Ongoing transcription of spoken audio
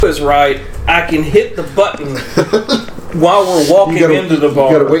is right, I can hit the button while we're walking into the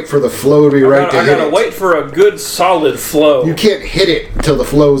bar. You gotta wait for the flow to be right to hit it. I gotta wait for a good solid flow. You can't hit it until the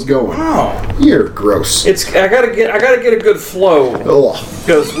flow's going. Oh, you're gross. I gotta get a good flow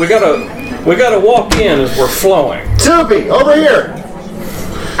because we gotta walk in as we're flowing. Tuppy, over here.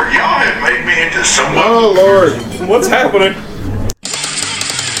 Y'all have made me into someone. Oh Lord, What's happening?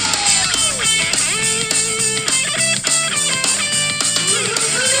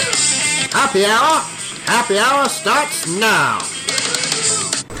 Happy hour! Happy hour starts now!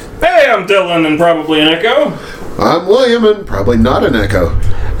 Hey, I'm Dylan and probably an echo. I'm William and probably not an echo.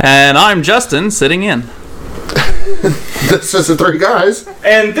 And I'm Justin, sitting in. This is the Three Guys.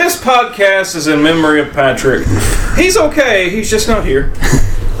 And this podcast is in memory of Patrick. He's okay, he's just not here.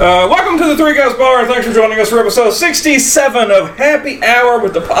 Welcome to the Three Guys Bar, and thanks for joining us for episode 67 of Happy Hour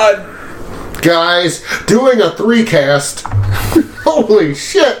with the Pod. Guys, doing a 3-cast. Holy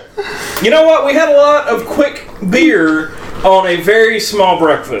shit. You know what? We had a lot of quick beer on a very small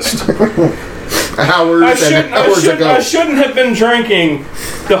breakfast. Hours ago. I shouldn't have been drinking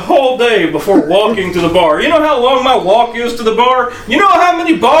the whole day before walking to the bar. You know how long my walk is to the bar? You know how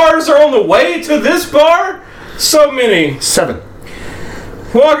many bars are on the way to this bar? So many. 7.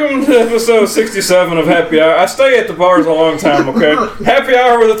 Welcome to episode 67 of Happy Hour. I stay at the bars a long time, okay? Happy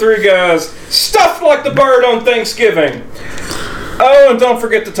Hour with the Three Guys. Stuffed like the bird on Thanksgiving. Oh, and don't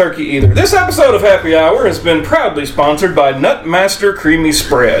forget the turkey either. This episode of Happy Hour has been proudly sponsored by Nutmaster Creamy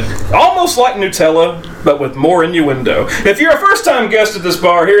Spread. Almost like Nutella, but with more innuendo. If you're a first-time guest at this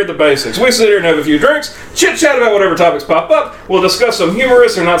bar, here are the basics. We sit here and have a few drinks, chit-chat about whatever topics pop up. We'll discuss some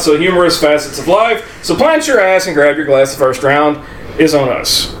humorous or not so humorous facets of life. So plant your ass and grab your glass. The first round is on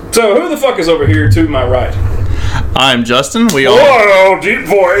us. So who the fuck is over here to my right? I'm Justin. Whoa, deep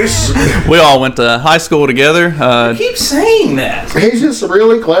voice. We all went to high school together. You keep saying that. He's just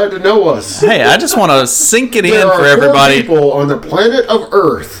really glad to know us. Hey, I just want to sink it in There for are everybody. 4 people on the planet of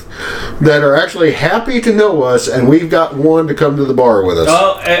Earth that are actually happy to know us, and we've got one to come to the bar with us.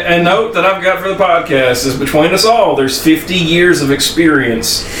 A note that I've got for the podcast is between us all, there's 50 years of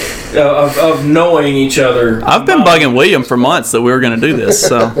experience of knowing each other. I've been bugging William for months that we were going to do this.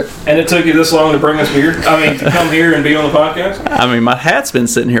 So, And it took you this long to bring us beer? I mean, to come here and be on the podcast? I mean, my hat's been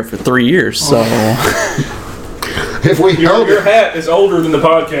sitting here for 3 years. So, If we held Your it, hat is older than the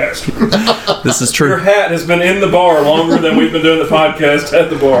podcast. this is Your true. hat has been in the bar longer than we've been doing the podcast at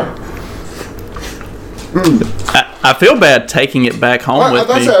the bar. I feel bad taking it back home with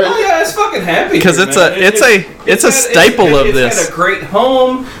me. Oh yeah, it's fucking happy. Because here, it's a staple of it's this. It's had a great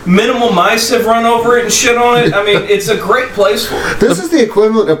home. Minimal mice have run over it and shit on it. I mean, it's a great place for it. this is the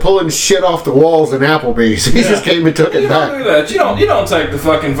equivalent of pulling shit off the walls in Applebee's. He just came and took it You don't back. do that. You don't take the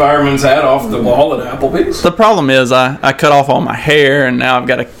fucking fireman's hat off the wall at Applebee's. The problem is I cut off all my hair and now I've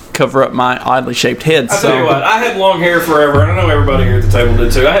got to cover up my oddly shaped head. I tell you what, I had long hair forever, and I know everybody here at the table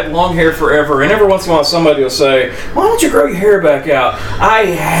did too. I had long hair forever, and every once in a while somebody will say, "Why don't you grow your hair back out?" I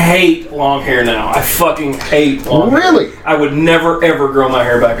hate long hair now. I fucking hate long hair. Really? I would never ever grow my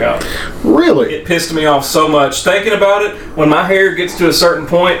hair back out. Really? It pissed me off so much. Thinking about it, when my hair gets to a certain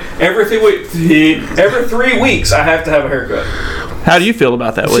point, every 3 weeks I have to have a haircut. How do you feel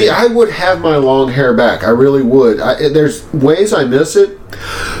about that, See, William? I would have my long hair back. I really would. There's ways I miss it,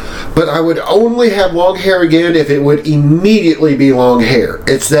 but I would only have long hair again if it would immediately be long hair.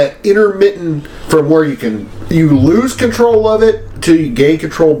 It's that intermittent from where you lose control of it till you gain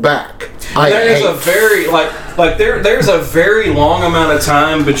control back. There's a very there's a very long amount of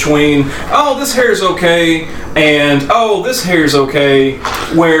time between this hair's okay and this hair's okay,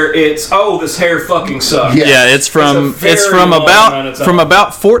 where it's this hair fucking sucks. Yeah, it's from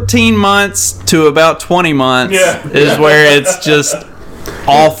about 14 months to about 20 months is where it's just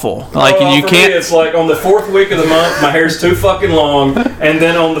awful. Like you for can't. Me, it's like on the 4th week of the month, my hair's too fucking long, and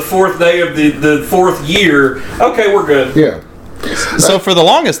then on the 4th day of the 4th year, okay, we're good. Yeah. So for the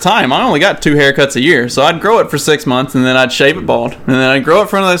longest time, I only got 2 haircuts a year. So I'd grow it for 6 months, and then I'd shave it bald, and then I'd grow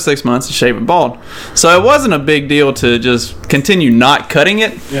it for another 6 months and shave it bald. So it wasn't a big deal to just continue not cutting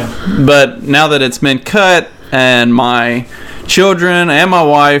it. Yeah. But now that it's been cut, and my children and my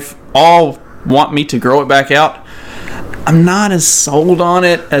wife all want me to grow it back out, I'm not as sold on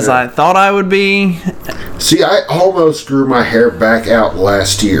it as I thought I would be. See, I almost grew my hair back out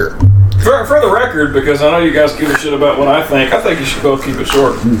last year. For the record, because I know you guys give a shit about what I think you should both keep it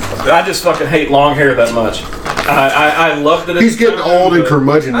short. I just fucking hate long hair that much. I love that it's... He's getting old and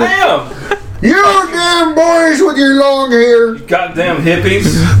curmudgeonly. I am. You damn boys with your long hair. Goddamn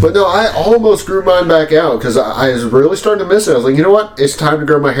hippies. But no, I almost grew mine back out because I was really starting to miss it. I was like, you know what? It's time to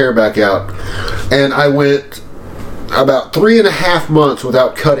grow my hair back out. And I went about 3.5 months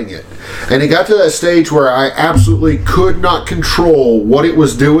without cutting it. And it got to that stage where I absolutely could not control what it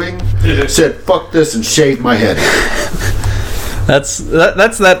was doing. Said, fuck this, and shaved my head. That's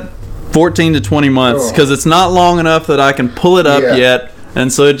that 14 to 20 months, because it's not long enough that I can pull it up yet,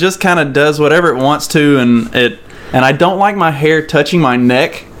 and so it just kind of does whatever it wants to, and I don't like my hair touching my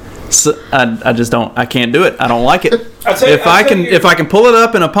neck. So I just don't. I can't do it. I don't like it. If I can pull it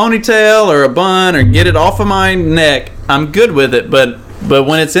up in a ponytail or a bun or get it off of my neck, I'm good with it. But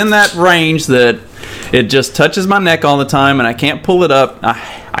when it's in that range that it just touches my neck all the time and I can't pull it up,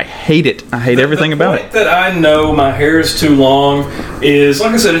 I hate it. I hate everything about it. The point that I know my hair is too long is,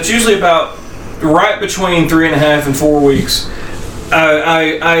 like I said, it's usually about right between 3.5 and 4 weeks.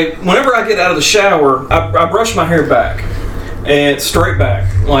 Whenever I get out of the shower, I brush my hair back. And straight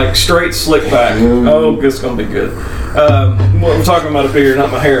back, like straight slick back. Oh, it's gonna be good. Well, I'm talking about a beard,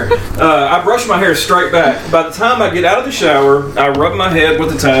 not my hair. I brush my hair straight back. By the time I get out of the shower, I rub my head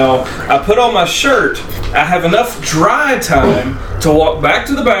with the towel. I put on my shirt. I have enough dry time to walk back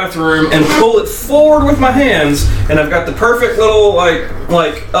to the bathroom and pull it forward with my hands, and I've got the perfect little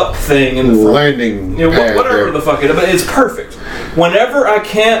like up thing in the front. Landing. Whatever the fuck it is, but it's perfect. Whenever I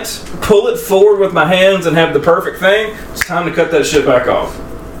can't pull it forward with my hands and have the perfect thing, it's time to cut that shit back off.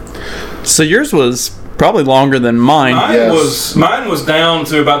 So yours was probably longer than mine. Mine was down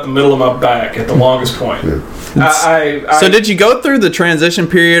to about the middle of my back at the longest point. So did you go through the transition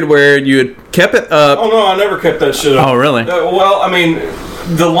period where you had kept it up? Oh no, I never kept that shit up. Oh really? Well, I mean,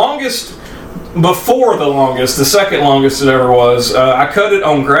 the second longest it ever was, I cut it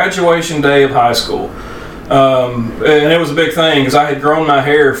on graduation day of high school. And it was a big thing because I had grown my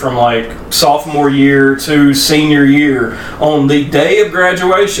hair from like sophomore year to senior year. On the day of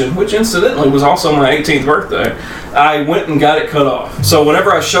graduation, which incidentally was also my 18th birthday, I went and got it cut off. So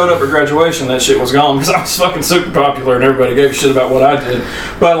whenever I showed up at graduation, that shit was gone because I was fucking super popular and everybody gave a shit about what I did.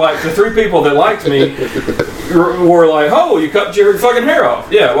 But like the 3 people that liked me were like, "Oh, you cut your fucking hair off?"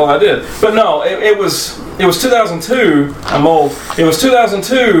 Yeah, well I did. But no, it was 2002. I'm old. It was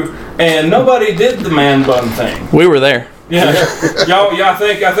 2002. And nobody did the man bun thing. We were there. Yeah, y'all. Yeah, I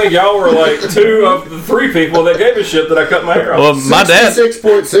think y'all were like 2 of the 3 people that gave a shit that I cut my hair off. Well, my dad.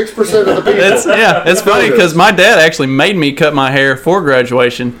 66.6% of the people. It's funny because my dad actually made me cut my hair for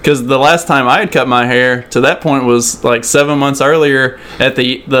graduation. Because the last time I had cut my hair to that point was like 7 months earlier at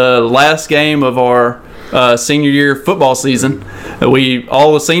the last game of our senior year football season.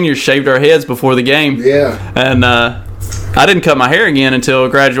 All the seniors shaved our heads before the game. Yeah. And I didn't cut my hair again until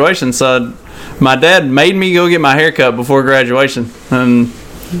graduation, so my dad made me go get my hair cut before graduation. And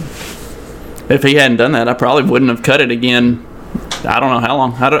if he hadn't done that, I probably wouldn't have cut it again. I don't know how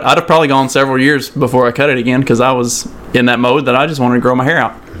long. I'd have probably gone several years before I cut it again because I was in that mode that I just wanted to grow my hair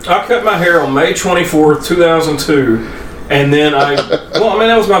out. I cut my hair on May 24th, 2002. And then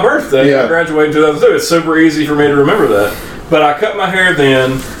that was my birthday. Yeah. I graduated in 2002. It's super easy for me to remember that. But I cut my hair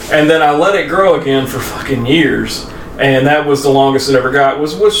then, and then I let it grow again for fucking years. And that was the longest it ever got,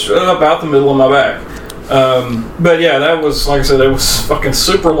 was about the middle of my back. But yeah, that was, like I said, it was fucking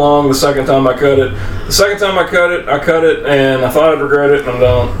super long the second time I cut it. The second time I cut it, and I thought I'd regret it, and I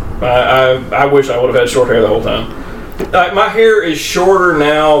don't. I wish I would have had short hair the whole time. My hair is shorter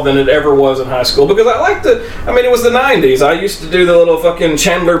now than it ever was in high school because it was the 90s. I used to do the little fucking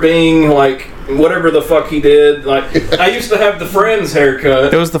Chandler Bing, like, whatever the fuck he did. Like, I used to have the Friends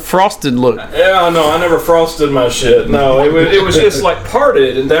haircut. It was the frosted look. Yeah, no, I never frosted my shit. No, it was just like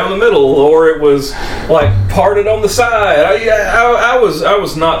parted and down the middle, or it was like parted on the side. I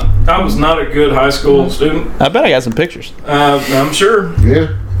was not a good high school student. I bet I got some pictures. I'm sure.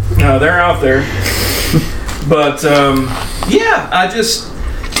 Yeah. They're out there. But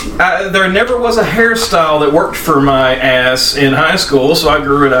there never was a hairstyle that worked for my ass in high school, so I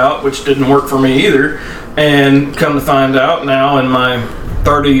grew it out, which didn't work for me either. And come to find out now in my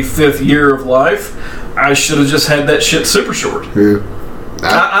 35th year of life, I should have just had that shit super short. Yeah.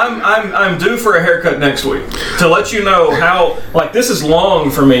 I'm due for a haircut next week to let you know how, like, this is long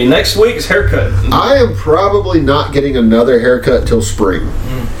for me. Next week is haircut. I am probably not getting another haircut till spring.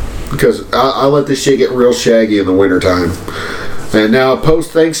 Because I let this shit get real shaggy in the wintertime. And now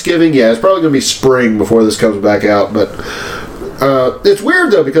post-Thanksgiving, it's probably going to be spring before this comes back out. But it's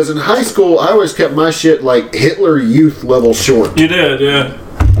weird, though, because in high school, I always kept my shit like Hitler Youth level short. You did, yeah.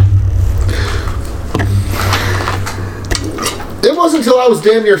 It wasn't until I was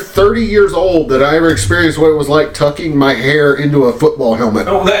damn near 30 years old that I ever experienced what it was like tucking my hair into a football helmet.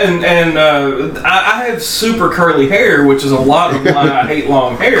 Oh, and I have super curly hair, which is a lot of why I hate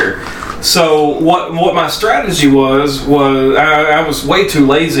long hair. So what my strategy was I was way too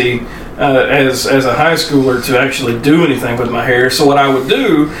lazy as a high schooler to actually do anything with my hair. So what I would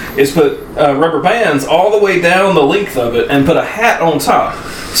do is put rubber bands all the way down the length of it and put a hat on top,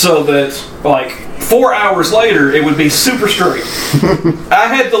 so that like 4 hours later it would be super straight. I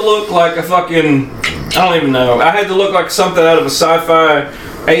had to look like a fucking, I don't even know. I had to look like something out of a sci-fi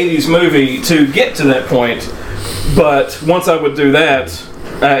 80s movie to get to that point. But once I would do that,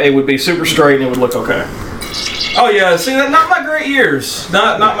 it would be super straight and it would look okay. Oh yeah, see, not my great years.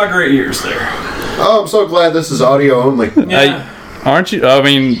 Not my great years there. Oh, I'm so glad this is audio only. Yeah. Aren't you? I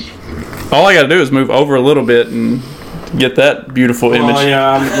mean, all I got to do is move over a little bit and get that beautiful image. Oh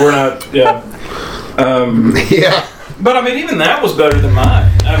yeah, we're not. Yeah. Yeah. But I mean, even that was better than mine.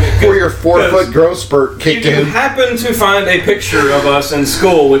 I mean, Before your 4 foot growth spurt kicked you in. happened to find a picture of us in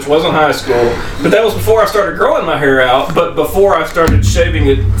school, which wasn't high school, but that was before I started growing my hair out, but before I started shaving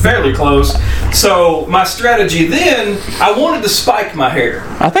it fairly close. So my strategy then, I wanted to spike my hair.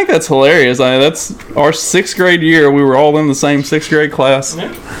 I think that's hilarious. That's our 6th grade year. We were all in the same 6th grade class.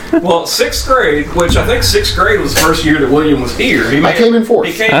 Yeah. Well, 6th grade, which I think 6th grade was the first year that William was here. I came in 4th.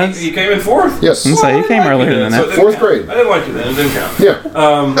 He came in 4th? Yes. I'm saying he came earlier than that. 4th grade. I didn't like you then. It didn't count. Yeah.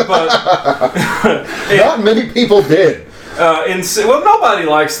 But Not many people did. well, nobody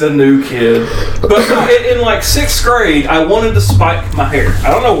likes the new kid. But no, in like 6th grade, I wanted to spike my hair.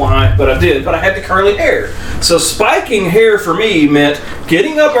 I don't know why, but I did. But I had the curly hair. So spiking hair for me meant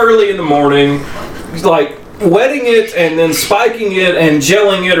getting up early in the morning, like wetting it and then spiking it and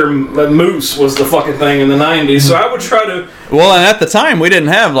gelling it, or mousse was the fucking thing in the 90s. So I would try to... Well, and at the time, we didn't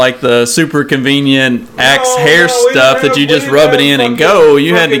have like the super convenient Axe hair we stuff didn't that you have- just we didn't rub it have in and fucking- go.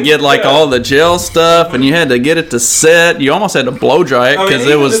 You had to fucking- get like yeah. all the gel stuff, and you had to get it to set. You almost had to blow dry it I mean, because it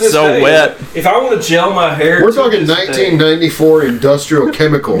even to was this so day, wet. If I want to gel my hair... We're to talking this day- 1994 industrial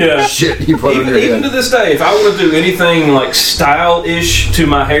chemical Yeah. shit you put on your Even to head. this day, if I want to do anything like style-ish to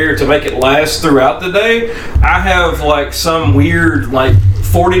my hair to make it last throughout the day, I have like some weird like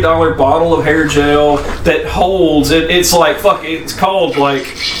 $40 bottle of hair gel that holds it. It's like it's called like,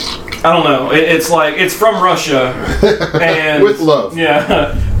 I don't know. It's like, it's from Russia and With love.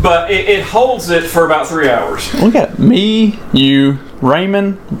 Yeah, but it holds it for about 3 hours. We got me, you,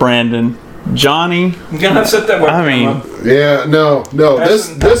 Raymond, Brandon, Johnny. You're gonna have to set that webcam I mean, up. Yeah, no. That's-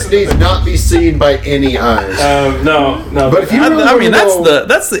 This needs not be seen by any eyes. No. But if you really I want mean, to know,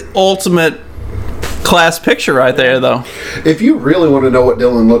 that's the ultimate class picture right there, though. if you really want to know what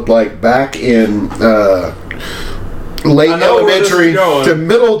Dylan looked like back in late I know where this is elementary going. to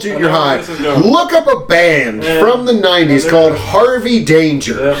middle junior I know where high, this is going. look up a band Yeah. from the 90s called Harvey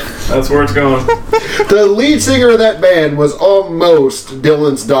Danger. Yep, that's where it's going. The lead singer of that band was almost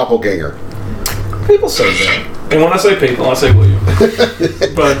Dylan's doppelganger. People say that. And when I say people, I say William.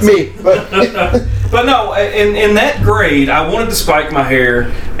 But Me. But but no, in that grade, I wanted to spike my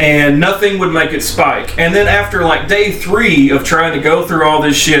hair, and nothing would make it spike. And then after like day 3 of trying to go through all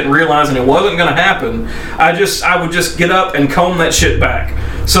this shit and realizing it wasn't going to happen, I would just get up and comb that shit back.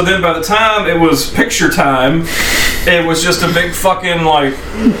 So then by the time it was picture time, it was just a big fucking like...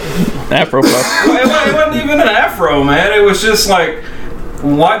 Afro puff. It wasn't even an afro, man. It was just like...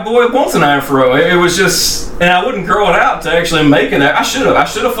 White boy wants an afro. It was just, and I wouldn't grow it out to actually make it. I should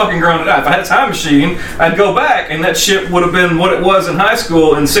have fucking grown it out. If I had a time machine, I'd go back, and that shit would have been what it was in high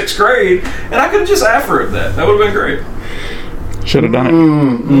school in 6th grade, and I could have just afroed that. That would have been great. Should have done it.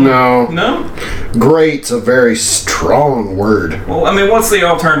 no. No? Great's a very strong word. Well, I mean, what's the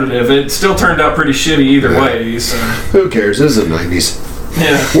alternative? It still turned out pretty shitty either way. So Who cares? This is the 90s.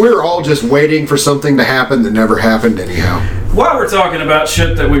 yeah. We're all just waiting for something to happen that never happened anyhow. While we're talking about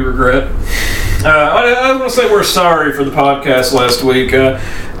shit that we regret, I want to say we're sorry for the podcast last week.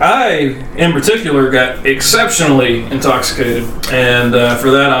 I, in particular, got exceptionally intoxicated, and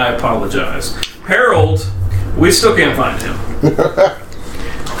for that I apologize. Harold, we still can't find him.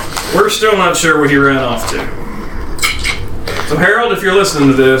 We're still not where he ran off to. So Harold, if you're listening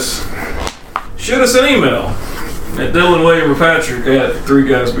to this, shoot us an email at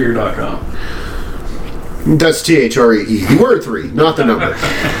DylanWilliamOrPatrick@threeguysbeer.com. That's THREE. The word 3, not the number.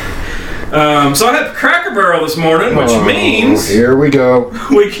 So I had Cracker Barrel this morning, which means Here we go.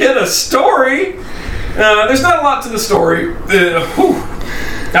 we get a story. There's not a lot to the story.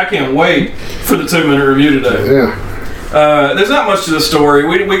 I can't wait for the 2-minute review today. Yeah. There's not much to the story.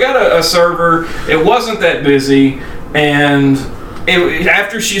 We got a server. It wasn't that busy, and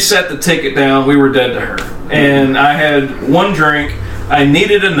after she set the ticket down, we were dead to her. And I had one drink. I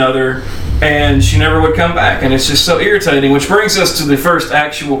needed another. And she never would come back, and it's just so irritating. Which brings us to the first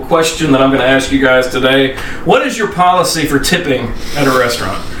actual question that I'm going to ask you guys today. What is your policy for tipping at a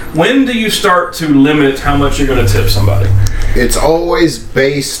restaurant? When do you start to limit how much you're going to tip somebody? It's always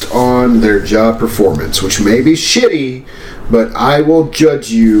based on their job performance, which may be shitty, but I will judge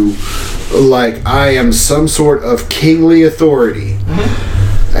you like I am some sort of kingly authority.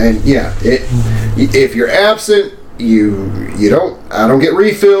 And yeah, if you're absent, I don't get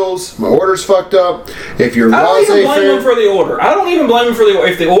refills. My order's fucked up. If you're I don't even blame laissez-faire, them for the order. I don't even blame them for the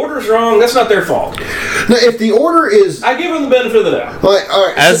order. If the order's wrong, that's not their fault. now, if the order is I give them the benefit of the doubt. like, all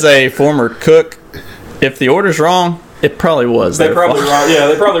right, As a former cook, if the order's wrong, it probably was. They their probably fault.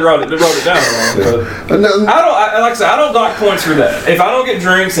 they probably wrote it down wrong. But no, like I said, I don't dock points for that. If I don't get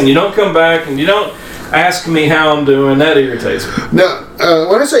drinks and you don't come back and you don't ask me how I'm doing, that irritates me. now,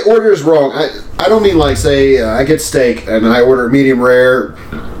 when I say order is wrong, I don't mean like say I get steak and I order medium rare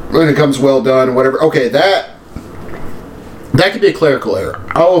and it comes well done, whatever. Okay, that could be a clerical error.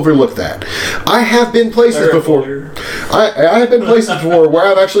 I'll overlook that. I have been places before. I have been places before where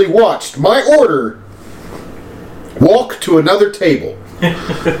I've actually watched my order walk to another table.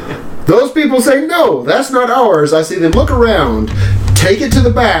 Those people say, no, that's not ours. I see them look around, take it to the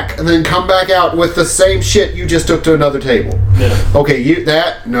back, and then come back out with the same shit you just took to another table. Yeah. Okay,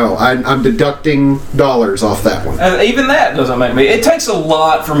 I'm deducting dollars off that one. And even that doesn't make me. It takes a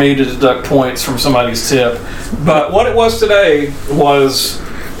lot for me to deduct points from somebody's tip. But what it was today was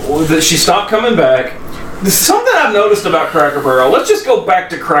that she stopped coming back. This is something I've noticed about Cracker Barrel. Let's just go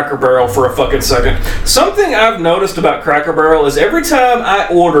back to Cracker Barrel for a fucking second. Something I've noticed about Cracker Barrel is every time I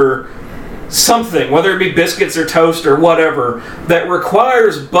order something, whether it be biscuits or toast or whatever, that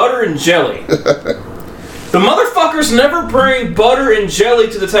requires butter and jelly, the motherfuckers never bring butter and jelly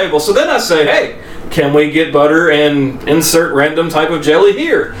to the table. So then I say, hey, can we get butter and insert random type of jelly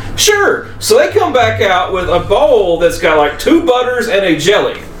here? Sure. So they come back out with a bowl that's got like 2 butters and a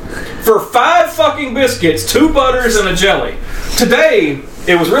jelly. For 5 fucking biscuits, 2 butters, and a jelly. Today,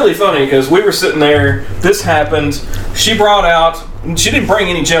 it was really funny because we were sitting there, this happened, she brought out, she didn't bring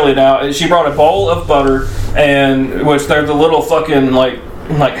any jelly now, she brought a bowl of butter, and which they're the little fucking like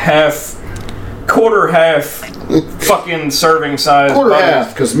quarter half fucking serving size Quarter butters.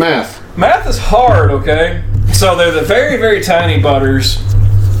 half, because math. Math is hard, okay? So they're the very, very tiny butters.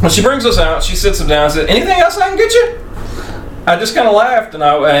 When she brings us out, she sits them down and says, anything else I can get you? I just kind of laughed, and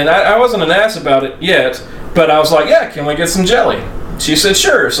I wasn't an ass about it yet, but I was like, yeah, can we get some jelly? She said,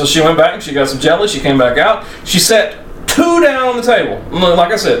 sure. So she went back and she got some jelly. She came back out. She set 2 down on the table.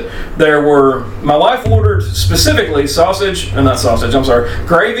 Like I said, my wife ordered specifically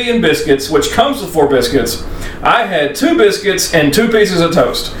gravy and biscuits, which comes with 4 biscuits. I had 2 biscuits and 2 pieces of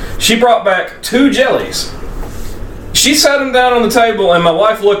toast. She brought back 2 jellies. She sat them down on the table, and my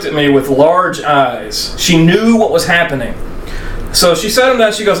wife looked at me with large eyes. She knew what was happening. So she sat him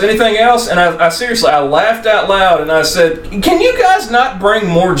down, she goes, anything else? And I seriously, I laughed out loud, and I said, can you guys not bring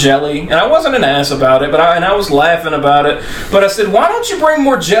more jelly? And I wasn't an ass about it, I was laughing about it. But I said, why don't you bring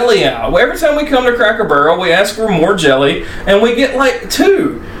more jelly out? Well, every time we come to Cracker Barrel, we ask for more jelly, and we get like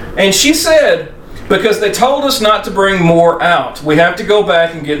 2. And she said, because they told us not to bring more out. We have to go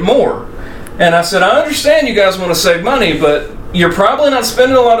back and get more. And I said, I understand you guys want to save money, but you're probably not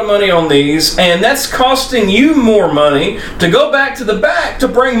spending a lot of money on these, and that's costing you more money to go back to the back to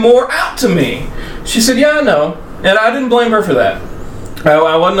bring more out to me. She said, yeah, I know. And I didn't blame her for that.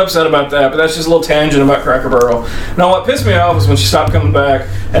 I wasn't upset about that, but that's just a little tangent about Cracker Barrel. Now, what pissed me off was when she stopped coming back,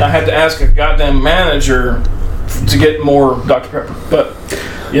 and I had to ask a goddamn manager to get more Dr. Pepper. But,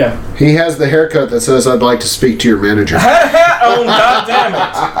 yeah. He has the haircut that says, I'd like to speak to your manager. Had a hat on,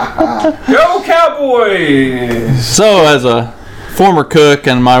 goddammit. Go Cowboys! So, as a former cook,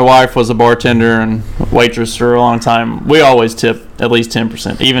 and my wife was a bartender and waitress for a long time, we always tip at least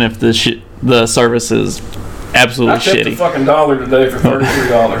 10%, even if the service is absolutely I tipped shitty. a fucking $1 today for $33.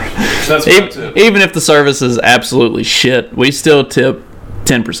 That's what I tip. Even if the service is absolutely shit, we still tip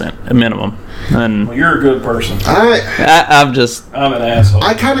 10% at minimum. And Well, you're a good person. I'm just I'm an asshole.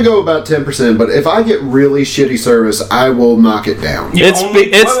 I kind of go about 10%, but if I get really shitty service, I will knock it down. You it's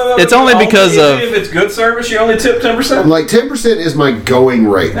only because of if it's good service, you only tip 10%. Like 10% is my going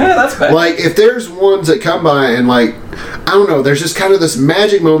rate. Yeah, that's bad. Like if there's ones that come by and like, I don't know, there's just kind of this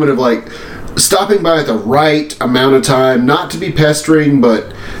magic moment of like stopping by at the right amount of time, not to be pestering,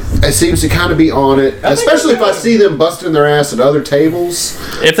 but it seems to kind of be on it. Especially if I see them busting their ass at other tables.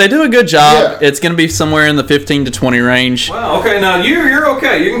 if they do a good job, Yeah. it's going to be somewhere in the 15 to 20 range. Wow. Okay. Now you're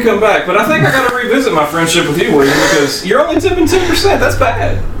okay. You can come back, but I think I got to revisit my friendship with you, William, because you're only tipping 10%. That's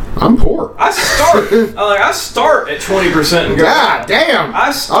bad. I'm poor. I start at 20% and go. God damn. I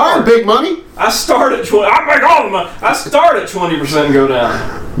All start. right, big money. I start at 20. I make all the money. I start at 20% and go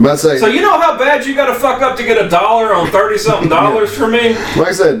down. But say, So you know how bad you got to fuck up to get $1 on $30-something dollars from me? like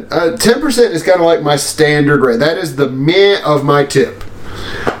I said, 10% is kind of like my standard rate. That is the meh of my tip.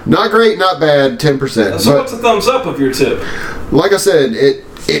 Not great, not bad, 10%. So but what's the thumbs up of your tip? like I said,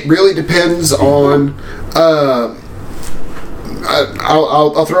 it really depends on.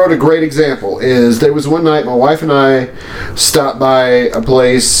 I'll throw out a great example. Is there was one night my wife and I stopped by a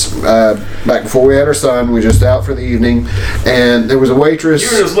place back before we had our son. We were just out for the evening, and there was a waitress.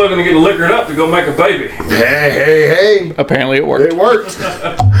 You were just looking to get liquored up to go make a baby. Hey! Apparently it worked. It worked.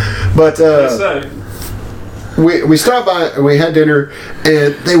 But Say. we stopped by and we had dinner,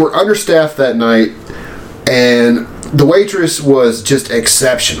 and they were understaffed that night, and the waitress was just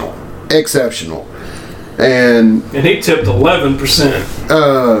exceptional. And he tipped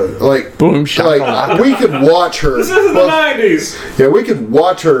 11%. like Boom, shaka. like we could watch her. This is in the 90s. Yeah, we could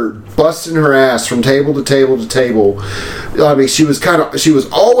watch her busting her ass from table to table to table. I mean, she was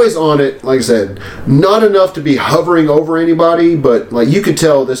always on it. Like I said, not enough to be hovering over anybody, but like you could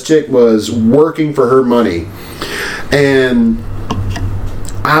tell this chick was working for her money, and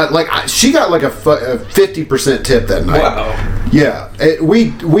she got like a 50% tip that night. Wow. Yeah,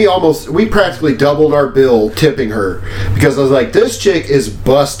 we practically doubled our bill tipping her because I was like, this chick is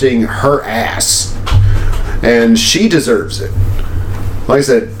busting her ass, and she deserves it. Like I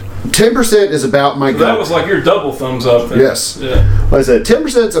said, 10% is about my go. That was like your double thumbs up there. Yes. Yeah. Like I said,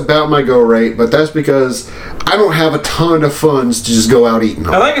 10% is about my go rate, but that's because I don't have a ton of funds to just go out eating.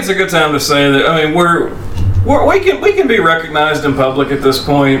 I think it's a good time to say that. I mean, we can be recognized in public at this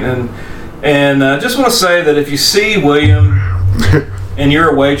point, and just want to say that if you see William and you're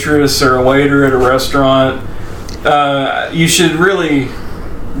a waitress or a waiter at a restaurant, you should really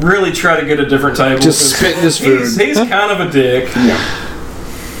try to get a different table. Just spit in his food. He's kind of a dick. Yeah.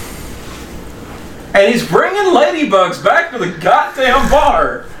 And he's bringing ladybugs back to the goddamn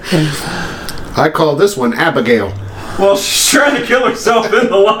bar. I call this one Abigail. Well, she's trying to kill herself in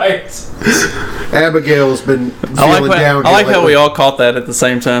the lights. Abigail's been I feeling down. like how we all caught that at the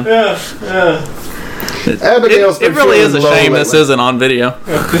same time. Yeah. Abigail's It been really is a feeling low shame this lately. isn't on video.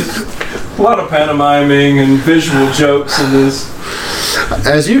 A lot of pantomiming and visual jokes in this.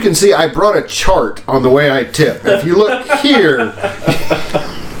 As you can see, I brought a chart on the way I tip. If you look here,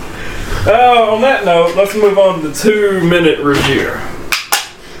 On that note, let's move on to the 2-minute review.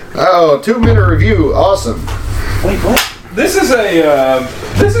 2-minute review, awesome. Wait, what? This is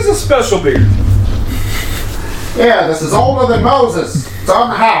a special beer. Yeah, this is older than Moses. It's on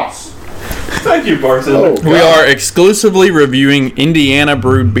the house. Thank you, bartender. Oh. We are exclusively reviewing Indiana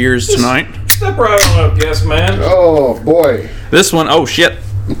brewed beers tonight. Step right on up, guest man. Oh boy. This one, oh shit,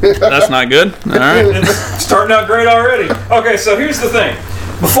 that's not good. All right. It's starting out great already. Okay, so here's the thing.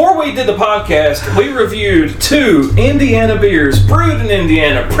 Before we did the podcast, we reviewed 2 Indiana beers brewed in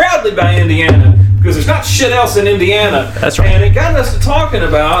Indiana, proudly by Indiana, because there's not shit else in Indiana. That's right. And it got us to talking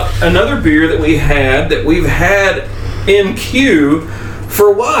about another beer that we've had in queue for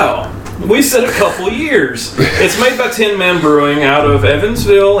a while. We said a couple years. It's made by Tin Man Brewing out of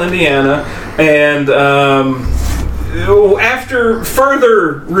Evansville, Indiana, and after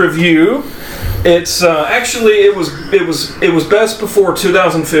further review, it's it was best before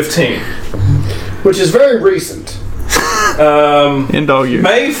 2015. Which is very recent. In dog years.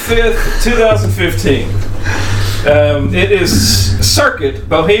 May 5th, 2015. It is Circuit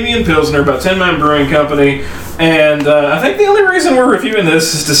Bohemian Pilsner by Tin Man Brewing Company, and I think the only reason we're reviewing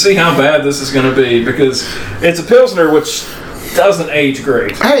this is to see how bad this is going to be, because it's a Pilsner which doesn't age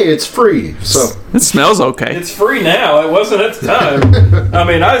great. Hey, it's free, so It smells okay. It's free now. It wasn't at the time. I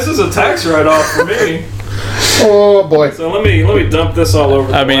mean, this is a tax write-off for me. oh boy. So let me dump this all over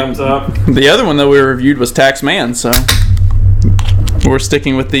the laptop. The other one that we reviewed was Tax Man, so we're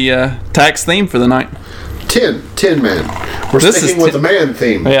sticking with the tax theme for the night. Tin Man. We're This sticking is with the man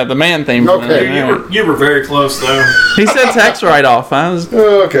theme. Yeah, the man theme. Okay. You were very close though. He said tax write-off. I was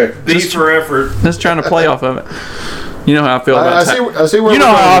Okay. B for effort. just trying to play off of it. You know how I feel about I see where You know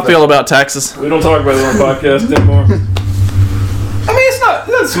we're how I going with feel about taxes. We don't talk about it on the podcast anymore. I mean, it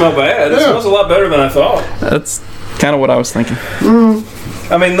doesn't smell bad. It Yeah. smells a lot better than I thought. That's kind of what I was thinking.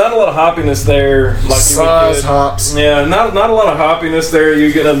 I mean, not a lot of hoppiness there. Like Size you would get. hops. Yeah, not a lot of hoppiness there.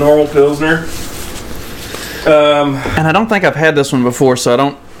 You get a normal Pilsner. And I don't think I've had this one before, so I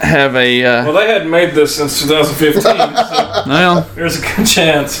don't have a. Well, they hadn't made this since 2015, so Well, there's a good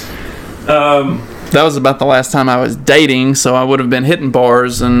chance. that was about the last time I was dating, so I would have been hitting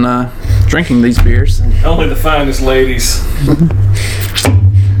bars and drinking these beers. Only the finest ladies.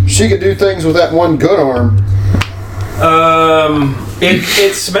 She could do things with that one good arm.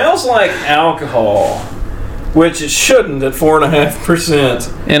 It smells like alcohol. which it shouldn't at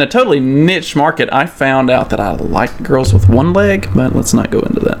 4.5%. In a totally niche market, I found out that I like girls with one leg, but let's not go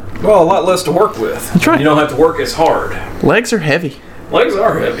into that. Well, a lot less to work with. That's right. You don't have to work as hard. Legs are heavy. Legs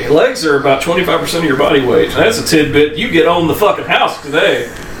are heavy. Legs are about 25% of your body weight. And that's a tidbit you get on the fucking house today.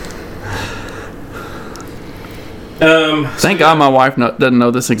 Thank God my wife doesn't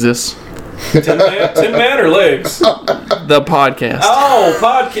know this exists. Tin Man or legs? The podcast. Oh,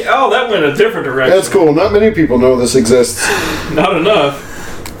 podcast. Oh, that went a different direction. That's cool. Not many people know this exists. Not enough.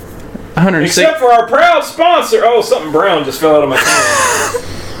 106. Except for our proud sponsor. Oh, something brown just fell out of my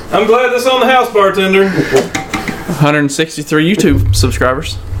can. I'm glad this on the house, bartender. 163 YouTube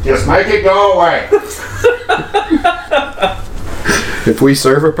subscribers. Just make it go away. If we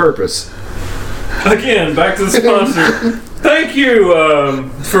serve a purpose. Again, back to the sponsor. Thank you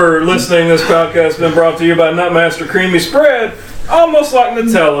for listening. This podcast has been brought to you by Nutmaster Creamy Spread. Almost like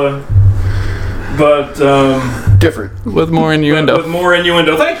Nutella, but Different. With more innuendo. with more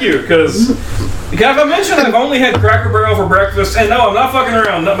innuendo. Thank you, because have I mentioned I've only had Cracker Barrel for breakfast? And no, I'm not fucking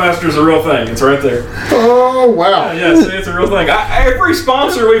around. Nutmaster is a real thing. It's right there. Oh, wow. Yeah, see, it's a real thing. Every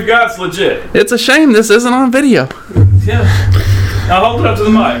sponsor we've got is legit. It's a shame this isn't on video. Yeah. I'll hold it up to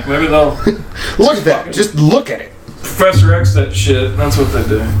the mic. Maybe they'll Look at that. Just look at it. Professor X that shit. That's what they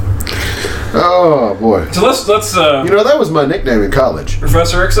do. Oh, boy. So let's You know, that was my nickname in college.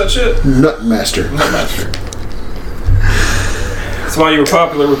 Professor X that shit. Nutmaster. Nutmaster. That's why you were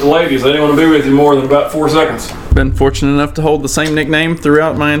popular with the ladies. They didn't want to be with you more than about 4 seconds. Been fortunate enough to hold the same nickname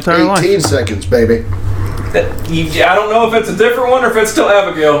throughout my entire 18 life. seconds, baby. I don't know if it's a different one or if it's still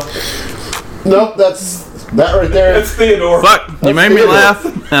Abigail. Nope, that's that right there. It's Theodore. Fuck, you made me Theodore. laugh,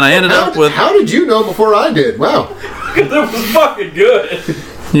 and I ended up with. How did you know before I did? Wow. It was fucking good.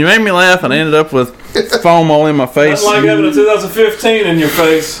 You made me laugh, and I ended up with foam all in my face. It's like having a 2015 in your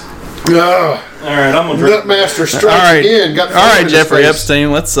face. Ugh. All right, I'm gonna drink. Nutmaster strikes All right, again. Got all right, foam in his Jeffrey face.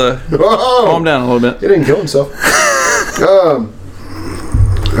 Epstein. Let's calm Oh, down a little bit. he didn't kill himself.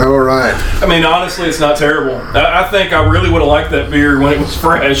 All right. I mean, honestly, it's not terrible. I think I really would have liked that beer when it was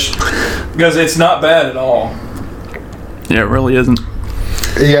fresh because it's not bad at all. Yeah, it really isn't.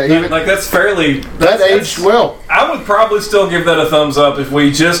 Yeah, even Like that's fairly. that aged well. I would probably still give that a thumbs up if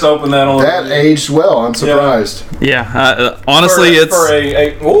we just opened that on. That aged well. I'm surprised. Yeah, honestly, for it's.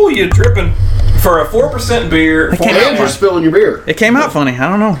 oh, you're dripping for a 4% beer. And you're spilling your beer. It came out funny. I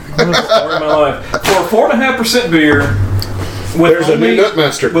don't know. Story of my life. For a 4.5% beer, with There's a new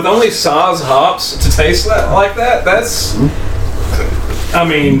Nutmaster. with only Saaz hops to taste that like that. That's. I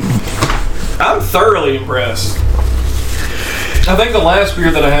mean, I'm thoroughly impressed. I think the last beer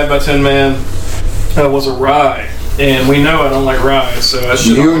that I had by Tin Man was a rye, and we know I don't like rye, so I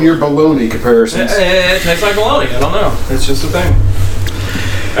should. You and your baloney comparisons. It tastes like bologna. I don't know. It's just a thing.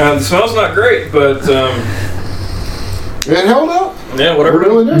 The smell's not great, but It held up. yeah, whatever. We're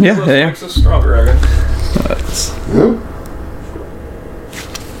doing that? Yeah, yeah. Texas strawberry, I guess. Yeah.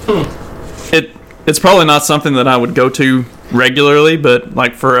 It's probably not something that I would go to regularly, but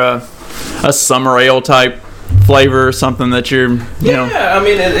like for a summer ale type flavor or something that you're, you know. Yeah, I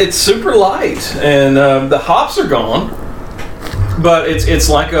mean it's super light, and the hops are gone, but it's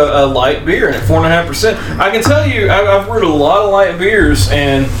like a light beer, and at 4.5%. I can tell you, I've brewed a lot of light beers,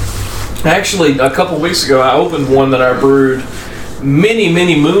 and actually a couple weeks ago I opened one that I brewed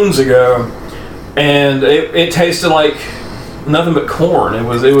many moons ago, and it tasted like nothing but corn. It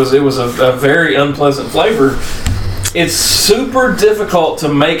was a very unpleasant flavor. It's super difficult to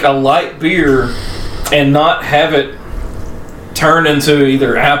make a light beer and not have it turn into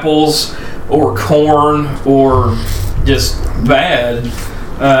either apples or corn or just bad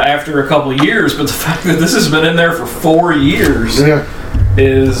after a couple of years. But the fact that this has been in there for 4 years Yeah.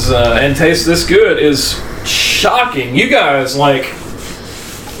 is and tastes this good is shocking. You guys, like,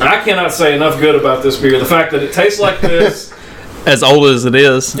 I cannot say enough good about this beer. The fact that it tastes like this. As old as it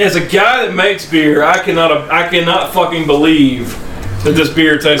is. As a guy that makes beer, I cannot fucking believe that this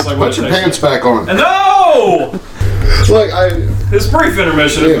beer tastes like what Put it your tastes pants back on. like. No! Look, This brief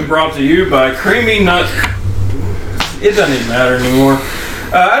intermission has been brought to you by Creamy Nut. It doesn't even matter anymore.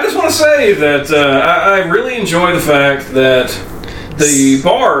 I just want to say that I really enjoy the fact that the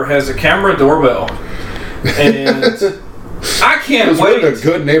bar has a camera doorbell. And I can't we're in a wait.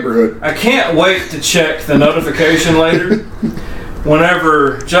 good neighborhood. I can't wait to check the notification later.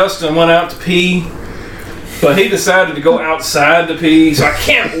 Whenever Justin went out to pee, but he decided to go outside to pee, so I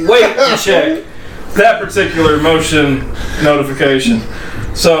can't wait to check that particular motion notification.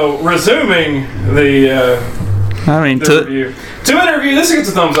 So, resuming the review. To interview, this gets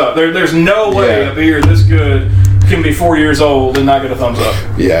a thumbs up. There's no way a beer this good can be 4 years old and not get a thumbs up.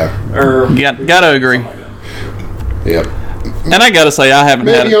 Yeah. Or Gotta agree. Yep. And I gotta say, I haven't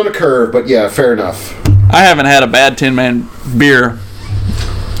Maybe on a curve, but yeah, fair enough. I haven't had a bad Tin Man beer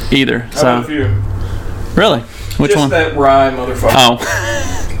either. How So about you? really, which Just one? that rye motherfucker. Oh,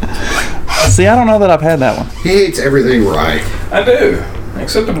 see, I don't know that I've had that one. He hates everything rye. I do.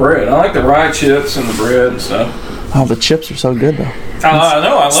 Except the bread. I like the rye chips and the bread and stuff. Oh, the chips are so good though. I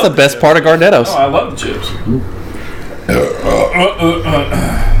know. I love It's the best chips. part of Gardetto's. Oh, I love the chips.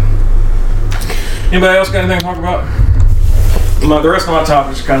 Anybody else got anything to talk about? The rest of my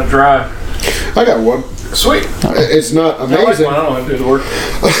topics are kind of dry. I got one. Sweet. It's not I like amazing. mine. I don't have to do the work.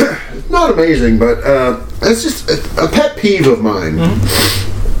 Not amazing, but it's just a pet peeve of mine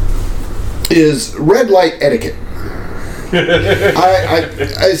is red light etiquette.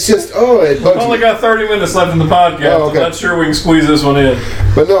 It's just it bugs I've only me. got 30 minutes left in the podcast. Oh, okay. I'm not sure we can squeeze this one in.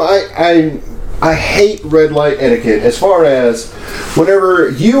 But no, I hate red light etiquette as far as whenever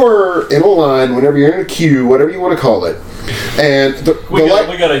you are in a line, whenever you're in a queue, whatever you want to call it, and We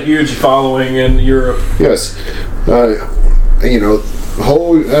got a huge following in Europe. yes,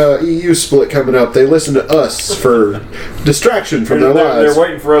 whole EU split coming up. They listen to us for distraction from their lives. They're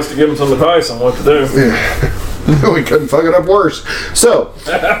waiting for us to give them some advice on what to do. We couldn't fuck it up worse. So,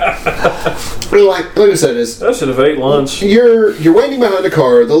 like I said, is I should have ate lunch. you're waiting behind a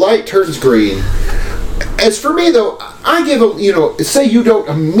car, the light turns green. As for me though, I give them, say you don't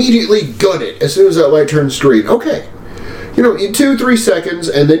immediately gun it as soon as that light turns green. Okay. In 2-3 seconds,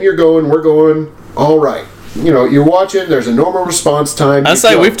 and then we're going, all right. You're watching, there's a normal response time. I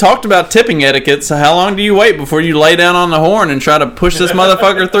say we've talked about tipping etiquette. So how long do you wait before you lay down on the horn and try to push this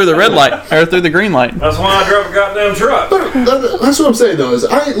motherfucker through the red light or through the green light? That's why I drove a goddamn truck. That's what I'm saying though, is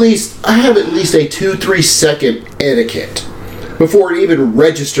I have at least a 2-3 second etiquette before it even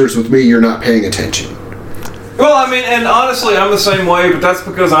registers with me you're not paying attention. Well, I mean, and honestly, I'm the same way, but that's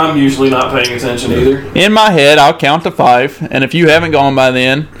because I'm usually not paying attention either. In my head, I'll count to 5, and if you haven't gone by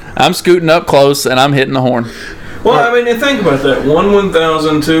then, I'm scooting up close and I'm hitting the horn. Well, I mean, and think about that. 1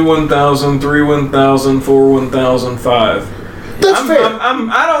 1,000, 2 1,000, 3 1,000, 4 1,000, 5. That's fair.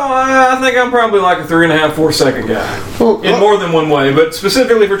 I think I'm probably like a 3.5-4 second guy. In more than one way, but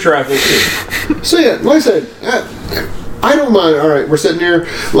specifically for traffic. So yeah, like I said, I don't mind. All right, we're sitting here,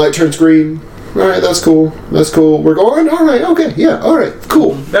 light turns green. All right, that's cool. We're going. All right, okay, yeah, all right,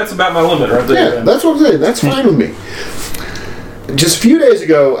 cool. That's about my limit right there. Yeah, that's what I'm saying. That's fine with me. Just a few days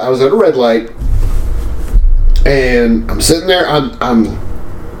ago, I was at a red light, and I'm sitting there. I'm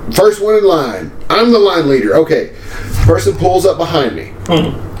first one in line. I'm the line leader. Okay, person pulls up behind me,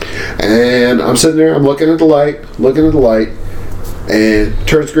 and I'm sitting there. I'm looking at the light, and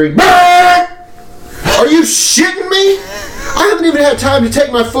turns green. Are you shitting me? I haven't even had time to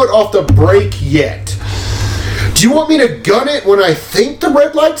take my foot off the brake yet. Do you want me to gun it when I think the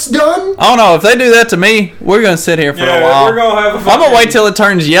red light's done? Oh no, if they do that to me, we're going to sit here for a while. We're going to have a I'm going to wait till it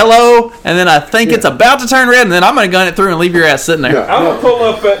turns yellow, and then I think it's about to turn red, and then I'm going to gun it through and leave your ass sitting there. Yeah. I'm going to pull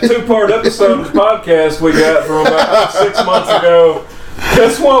up that 2-part episode of the podcast we got from about 6 months ago.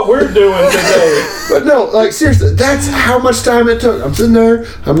 Guess what we're doing today? But no, like seriously, that's how much time it took. I'm sitting there,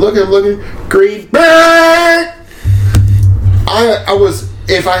 I'm looking, green. I was,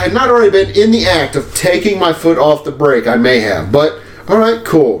 if I had not already been in the act of taking my foot off the brake, I may have. But all right,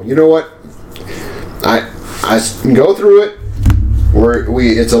 cool. You know what? I can go through it.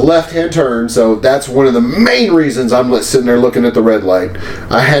 It's a left-hand turn, so that's one of the main reasons I'm sitting there looking at the red light.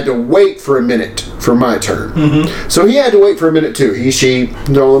 I had to wait for a minute for my turn. Mm-hmm. So he had to wait for a minute too. He, she,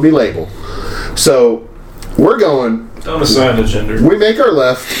 don't let me label. So we're going. Don't assign a gender. We make our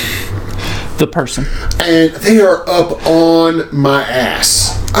left. The person. And they are up on my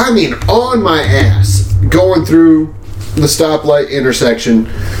ass. I mean, on my ass. Going through the stoplight intersection.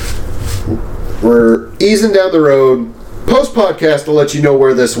 We're easing down the road. Post-podcast to let you know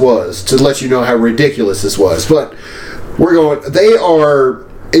where this was. To let you know how ridiculous this was. But we're going... They are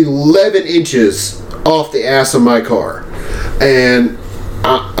 11 inches off the ass of my car. And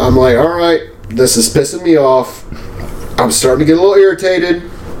I'm like, alright, this is pissing me off. I'm starting to get a little irritated.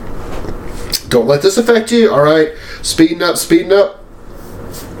 Don't let this affect you, alright? Speeding up.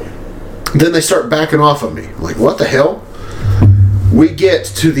 Then they start backing off of me. I'm like, what the hell? We get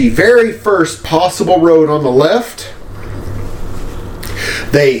to the very first possible road on the left.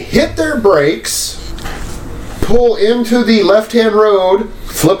 They hit their brakes, pull into the left-hand road,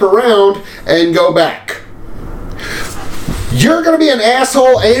 flip around, and go back. You're going to be an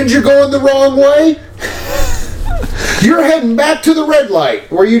asshole and you're going the wrong way? You're heading back to the red light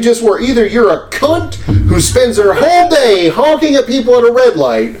where you just were. Either you're a cunt who spends their whole day honking at people at a red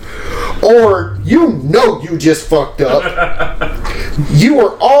light, or you just fucked up. You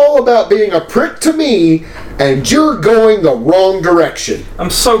were all about being a prick to me and you're going the wrong direction. I'm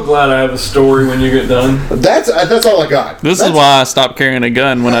so glad I have a story when you get done. That's all I got. This is why I stopped carrying a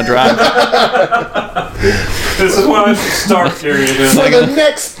gun when I drive. This is why I should start carrying a For gun. the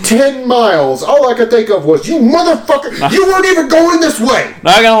next 10 miles, all I could think of was, you motherfucker, you weren't even going this way.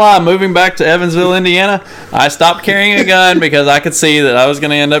 Not gonna lie, moving back to Evansville, Indiana, I stopped carrying a gun because I could see that I was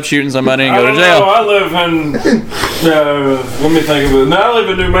gonna end up shooting somebody and I go don't to know. jail. I live in, let me think of it. Now I live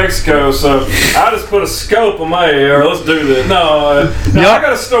in New Mexico, so I just put a scope on my AR. Let's do this. No, I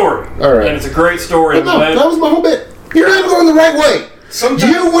got a story. All right. And it's a great story. But no, that was my whole bit. You're not even going the right way.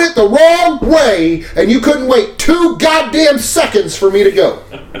 Sometimes- You went the wrong way, and you couldn't wait 2 goddamn seconds for me to go.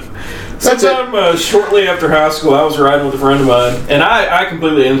 That's it. Sometime shortly after high school, I was riding with a friend of mine, and I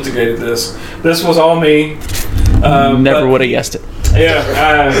completely instigated this. This was all me. Never would have guessed it.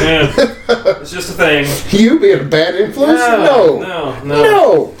 Yeah, it's just a thing. You being a bad influence? No.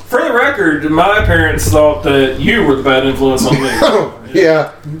 No. For the record, my parents thought that you were the bad influence on me.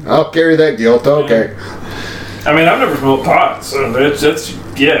 Yeah, I'll carry that guilt. Okay. I mean, I've never smoked pot, so that's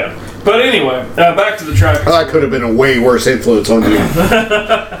yeah. But anyway, back to the traffic. I could have been a way worse influence on you.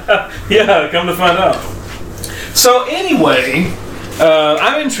 Yeah, come to find out. So anyway,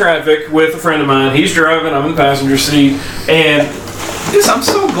 I'm in traffic with a friend of mine. He's driving. I'm in the passenger seat, and I'm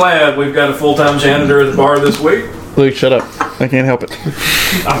so glad we've got a full-time janitor at the bar this week. Luke, shut up. I can't help it.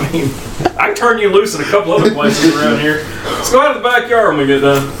 I mean, I can turn you loose in a couple other places around here. Let's go out to the backyard when we get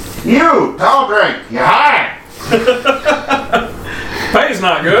done. You, tall drink, you high. Pay's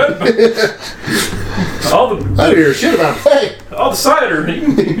not good. All I didn't hear shit about pay. the cider. You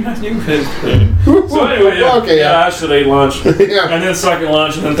can so anyway, yeah, Okay, I should eat lunch, Yeah. and then second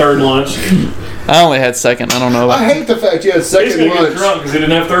lunch, and then third lunch. I only had second. I don't know. I hate the fact you had He's second gonna get lunch. drunk because he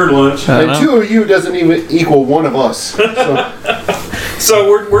didn't have third lunch. I And know. 2 of you doesn't even equal 1 of us. So, So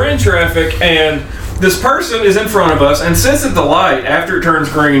we're in traffic, and this person is in front of us and sits at the light after it turns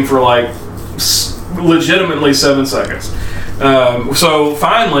green for like legitimately 7 seconds. So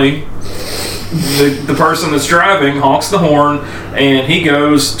finally, the person that's driving honks the horn, and he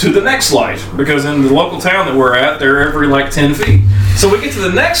goes to the next light, because in the local town that we're at, they're every like 10 feet. So we get to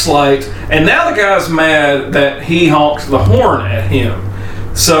the next light, and now the guy's mad that he honked the horn at him.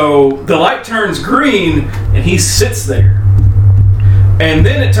 So the light turns green, and he sits there. And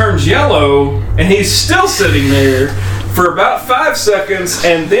then it turns yellow, and he's still sitting there for about 5 seconds,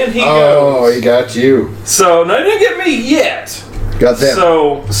 and then he oh, goes. he got you. So, no, he didn't get me yet. Got that.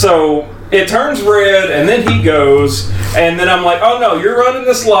 So it turns red, and then he goes, and then I'm like, oh no, you're running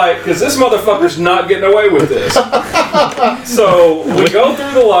this light, because this motherfucker's not getting away with this. So we go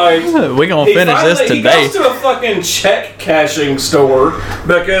through the light. We're going to finish this He today. goes to a fucking check cashing store,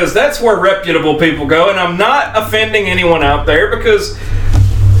 because that's where reputable people go, and I'm not offending anyone out there, because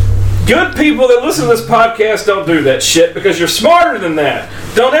good people that listen to this podcast don't do that shit, because you're smarter than that.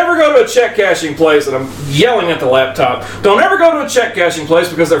 Don't ever go to a check cashing place, and I'm yelling at the laptop. Don't ever go to a check cashing place,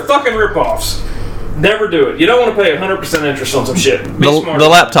 because they're fucking ripoffs. Never do it. You don't want to pay 100% interest on some shit. Be smart. The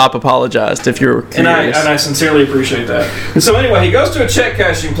laptop apologized if you're And curious. I sincerely appreciate that. So anyway, he goes to a check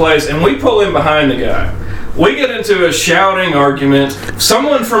cashing place, and we pull in behind the guy. We get into a shouting argument.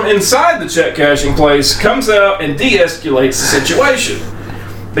 Someone from inside the check cashing place comes out and de-escalates the situation.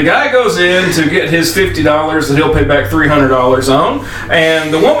 The guy goes in to get his $50 that he'll pay back $300 on,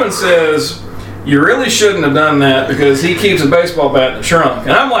 and the woman says, you really shouldn't have done that, because he keeps a baseball bat in the trunk.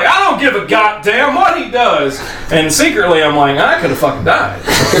 And I'm like, I don't give a goddamn what he does. And secretly I'm like, I could have fucking died.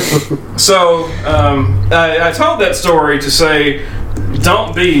 So I told that story to say,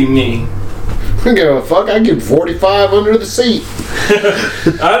 don't be me. I don't give a fuck. I give 45 under the seat.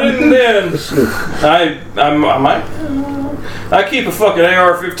 I didn't then. I might. I keep a fucking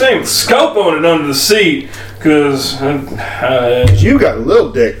AR-15 with scope on it under the seat, because You got a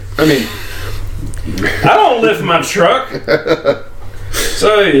little dick. I mean, I don't lift my truck.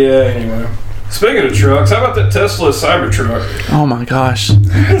 So yeah, anyway. Speaking of trucks, how about that Tesla Cybertruck? Oh my gosh.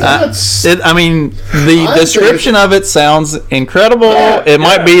 that's The I description of it sounds incredible. Yeah, It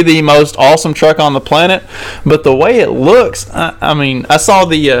might be the most awesome truck on the planet, but the way it looks, I mean, I saw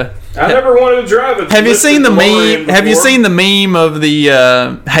the. I never wanted to drive it. Have you seen the meme? Have you seen the meme of the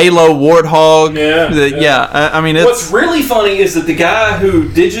Halo Warthog? Yeah, I mean, it's What's really funny is that the guy who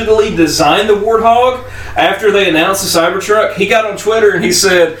digitally designed the Warthog, after they announced the Cybertruck, he got on Twitter and he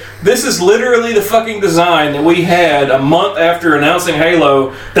said, "This is literally the fucking design that we had a month after announcing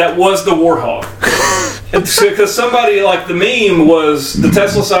Halo. That was the Warthog." Because somebody, like, the meme was the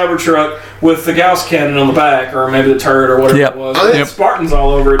Tesla Cybertruck with the Gauss cannon on the back, or maybe the turret, or whatever Yep. it was. Yep. And Spartans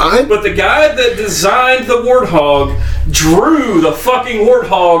all over it. But the guy that designed the Warthog drew the fucking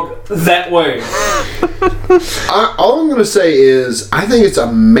Warthog that way. All I'm going to say is, I think it's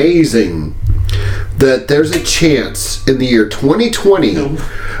amazing that there's a chance in the year 2020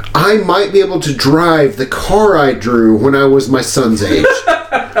 I might be able to drive the car I drew when I was my son's age.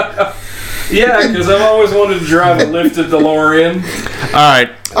 Yeah, because I've always wanted to drive a lifted DeLorean. All right.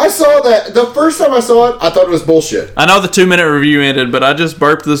 I saw that. The first time I saw it, I thought it was bullshit. I know the 2-minute review ended, but I just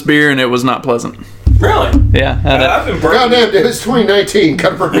burped this beer and it was not pleasant. Really? Yeah. I've been burping Goddamn, it. dude, it's 2019.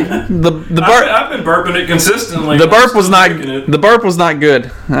 Cut a break. The burp. I've been burping it consistently. The burp was not. Drinking it. The burp was not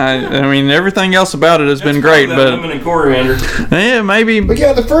good. I mean, everything else about it has been great, That but lemon and coriander. yeah, maybe. But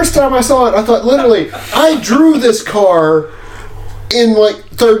yeah, the first time I saw it, I thought literally, I drew this car in like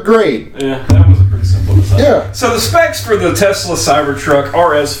 3rd grade. Yeah, that was a pretty simple design. Yeah. So the specs for the Tesla Cybertruck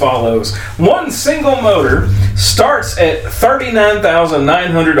are as follows. One single motor starts at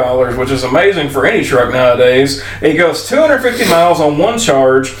 $39,900, which is amazing for any truck nowadays. It goes 250 miles on one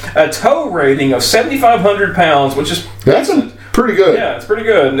charge, a tow rating of 7,500 pounds, which is That's pretty good. yeah, it's pretty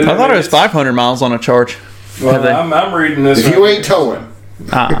good. I thought it was 500 miles on a charge. Well, I'm reading this. If you ain't towing.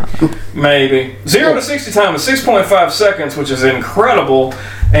 Maybe 0 to 60 time is 6.5 seconds, which is incredible.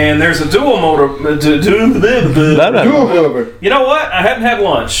 And there's a dual motor. You know what? I hadn't had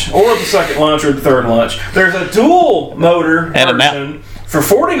lunch, or the second lunch, or the third lunch. There's a dual motor And a nap. version for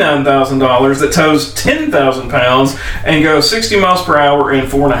 $49,000 that tows 10,000 pounds and goes 60 miles per hour in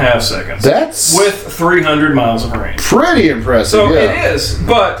 4.5 seconds. That's with 300 miles of range. pretty impressive. So yeah. it is,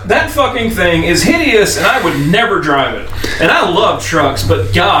 but that fucking thing is hideous, and I would never drive it. And I love trucks,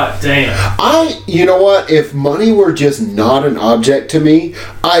 but god damn. You know what? If money were just not an object to me,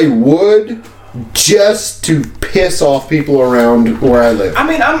 I would, just to piss off people around where I live. I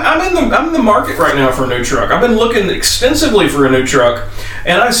mean, I'm in the market right now for a new truck. I've been looking extensively for a new truck,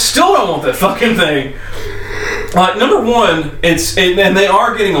 and I still don't want that fucking thing. Like, number one, and they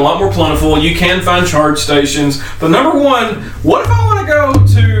are getting a lot more plentiful. You can find charge stations. But number one, what if I want to go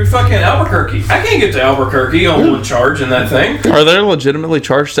to fucking Albuquerque? I can't get to Albuquerque on one charge in that thing. Are there legitimately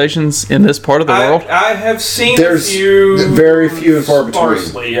charge stations in this part of the world? I have seen There's a few. very few and far between.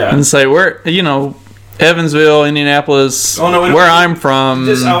 Sparsely, yeah. And say where Evansville, Indianapolis, Oh, no, where I'm from.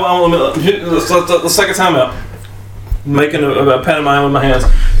 Let's take a time out. Making a pantomime with my hands.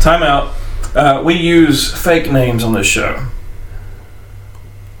 Time out. We use fake names on this show.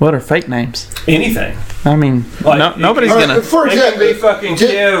 What are fake names? Anything. I mean, Like, nobody's All right, gonna. for It example, could be fucking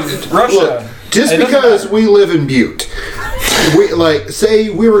Kiev, Russia. Look, just It doesn't because matter. we live in Butte, say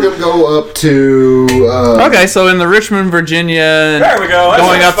we were going to go up to. Okay, so in the Richmond, Virginia, There we go. That's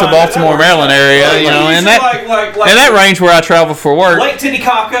going up to fine. Baltimore, That works. Maryland area, Like, in that in that range where I travel for work. Lake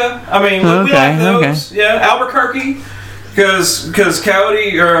Titicaca. I mean, we Okay, like those. Yeah, Albuquerque. Because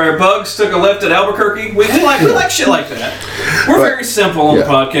Coyote or Bugs took a left at Albuquerque. We like shit like that. We're very simple on the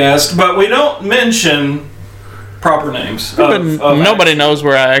podcast, but we don't mention proper names. But nobody knows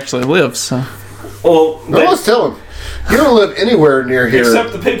where I actually live, so. Well, No, let's tell them. You don't live anywhere near here.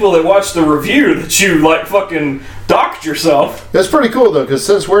 except the people that watch the review that you like fucking docked yourself. That's pretty cool though, because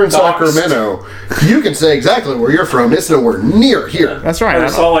since we're in Doxed. Sacramento, you can say exactly where you're from. It's nowhere near here. That's right. Or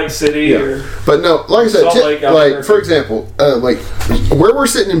Salt Lake City. Or, But no, like I said, Salt Lake, like Albuquerque. for example, like where we're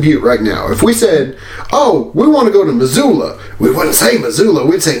sitting in Butte right now. If we said, "Oh, we want to go to Missoula," we wouldn't say Missoula.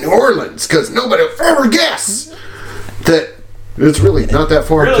 We'd say New Orleans, because nobody will ever guess that it's really not that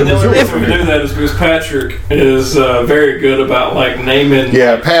far really, to the only Missoula reason from we here. do that is because Patrick is very good about like naming.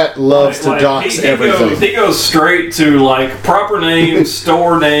 Yeah, Pat loves to dox everything. He goes straight to like proper name,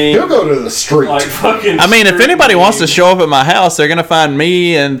 store name. He'll go to the street. Like fucking. I mean, if street anybody wants to name. show up at my house, they're gonna find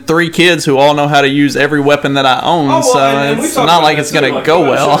me and 3 kids who all know how to use every weapon that I own. Oh, well, so and we've it's talked not about like that it's too, gonna like, go if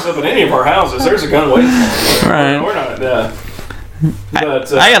anybody well. shows up at any of our houses, there's a gun waiting for us. Right. We're not.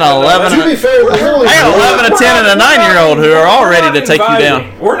 But I got 11 to be fair, there's only I got 11, a 10, and a 9-year-old who are all ready to take you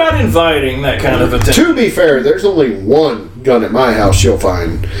down. We're not inviting that kind of attention. To be fair, there's only one gun at my house you'll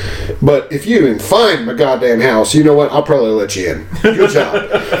find. But if you even find my goddamn house, you know what? I'll probably let you in. Good job.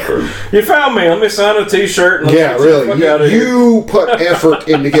 You found me. Let me sign a T-shirt. And let's Yeah, get the really. fuck out of here. You put effort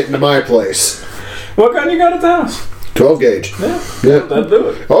into getting to my place. What gun you got at the house? 12 gauge. Yeah, Yeah. that'll do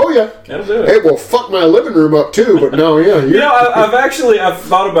it. Oh, yeah. That'll do it. Hey, well, fuck my living room up, too. But no, yeah. You know, I've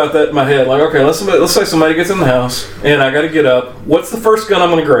thought about that in my head. Like, okay, let's say somebody gets in the house and I got to get up. What's the first gun I'm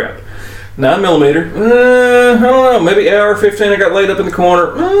going to grab? 9mm. I don't know. Maybe AR-15. I got laid up in the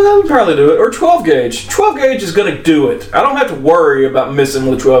corner. That would probably do it. Or 12 gauge. 12 gauge is going to do it. I don't have to worry about missing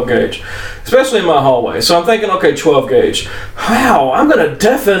with 12 gauge, especially in my hallway. So I'm thinking, okay, 12 gauge. Wow, I'm going to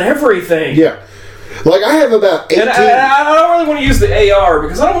deafen everything. Yeah. Like, I have about 18... And I don't really want to use the AR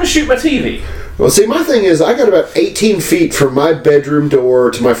because I don't want to shoot my TV. Well, see, my thing is, I got about 18 feet from my bedroom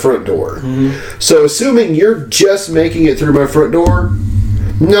door to my front door. So, assuming you're just making it through my front door,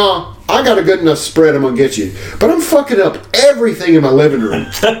 no, I got a good enough spread I'm going to get you. But I'm fucking up everything in my living room.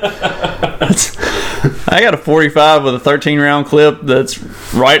 I got a 45 with a 13-round clip that's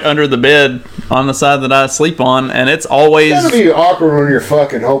right under the bed on the side that I sleep on, and it's always... It's gotta be awkward when you're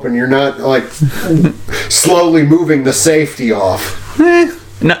fucking hoping you're not, like, slowly moving the safety off.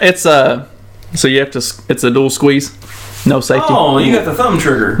 No, it's so you have to... It's a dual squeeze. No safety. Oh, you got the thumb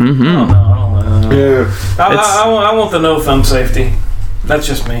trigger. Mm-hmm. Oh, no, I don't know. Yeah. I want the no thumb safety. That's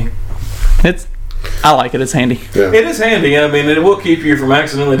just me. I like it. It's handy. Yeah. It is handy. I mean, it will keep you from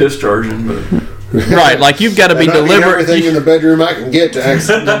accidentally discharging, but... Right, like you've got to be And I need deliberate. everything in the bedroom I can get to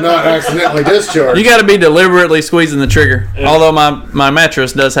not accidentally discharge. You got to be deliberately squeezing the trigger. Yeah. Although my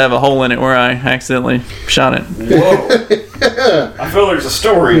mattress does have a hole in it where I accidentally shot it. Whoa! I feel there's a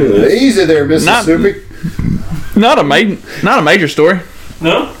story. Easy there, Mississippi. Not a major story.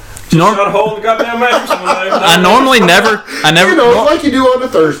 No. Shot a hole in the goddamn mattress one day. I never. You know, like you do on a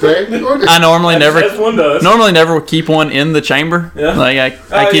Thursday. I normally never. As one does. Normally never keep one in the chamber. Yeah. Like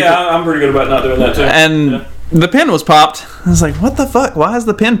I keep. Yeah, I'm pretty good about not doing that too. And the pin was popped. I was like, "What the fuck? Why is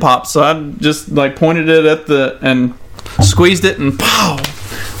the pin popped?" So I just like pointed it at and squeezed it and pow.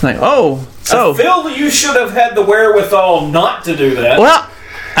 Like, oh, so. I feel that you should have had the wherewithal not to do that. Well,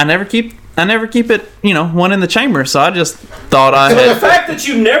 I never keep it, one in the chamber, so I just thought I had... The fact that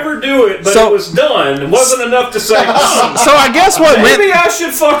you never do it, but it was done, wasn't enough to say, So I guess what maybe I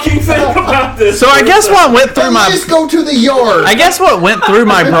should fucking think about this. So I guess what went through my... Let's go to the yard. I guess what went through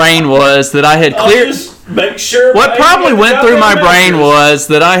my brain was that I had cleared... Just make sure... What probably went through my brain was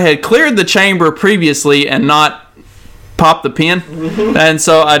that I had cleared the chamber previously and not popped the pin. Mm-hmm. And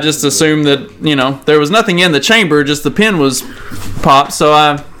so I just assumed that, there was nothing in the chamber, just the pin was popped, so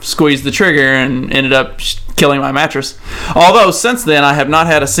I squeezed the trigger and ended up killing my mattress. Although since then I have not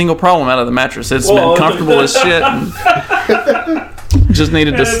had a single problem out of the mattress. It's been comfortable as shit. And just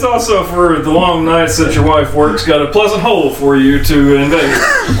needed to. And it's also for the long nights that your wife works. Got a pleasant hole for you to invade.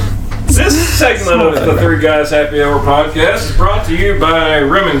 This segment of the Three Guys Happy Hour podcast is brought to you by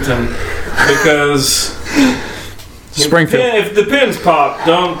Remington because. Springfield. If the pins pop,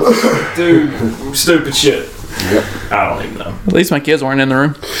 don't do stupid shit. Yep. I don't even know. At least my kids weren't in the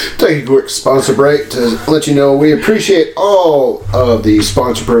room. Take a quick sponsor break to let you know we appreciate all of the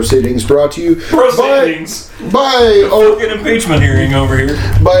sponsor proceedings brought to you by fucking impeachment hearing over here.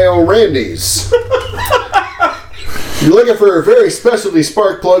 By O'Randy's. You're looking for very specialty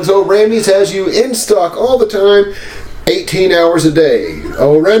spark plugs? O'Randy's has you in stock all the time, 18 hours a day.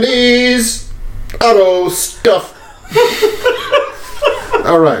 O'Randy's Auto Stuff.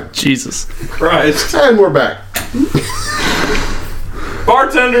 All right. Jesus Christ. And we're back.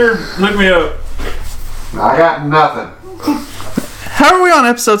 Bartender, look me up. I got nothing. How are we on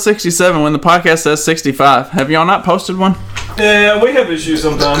episode 67 when the podcast says 65? Have y'all not posted one? Yeah, we have issues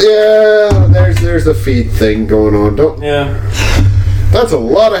sometimes. Yeah, there's a feed thing going on. Yeah. That's a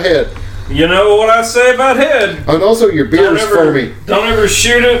lot of head. You know what I say about head. And also your beer's foamy. Don't ever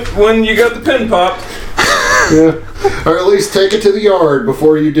shoot it when you got the pin popped. Yeah. Or at least take it to the yard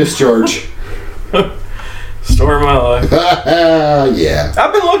before you discharge. Story of my life. Yeah.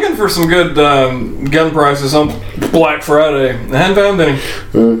 I've been looking for some good gun prices on Black Friday. I haven't found any.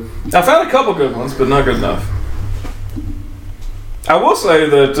 I found a couple good ones, but not good enough. I will say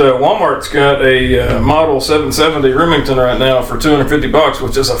that Walmart's got a model 770 Remington right now for $250,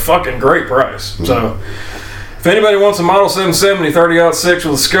 which is a fucking great price. So, if anybody wants a model 770 30-06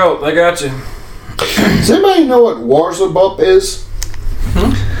 with a scope, they got you. Does anybody know what Warzlebup is?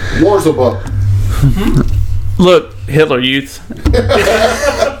 Warzlebup. Look, Hitler Youth.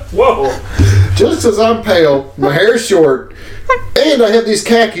 Whoa. Just as I'm pale, my hair's short, and I have these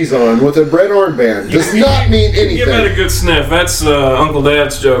khakis on with a red armband, does not mean anything. Give that a good sniff. That's Uncle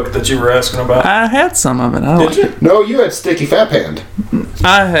Dad's joke that you were asking about. I had some of it. Did you? No, you had Sticky Fap Hand.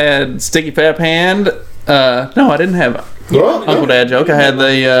 I had Sticky Fap Hand. No, I didn't have Uncle Dad joke. I had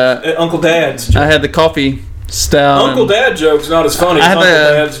the Uncle Dad's joke. I had the coffee stout. Uncle Dad joke's not as funny as Uncle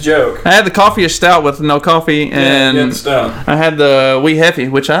Dad's joke. I had the coffee stout with no coffee, and the stout. I had the Wee Heffy,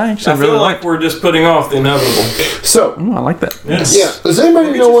 which I actually really feel like liked. we're just putting off the inevitable. So, I like that. Yes. yeah, does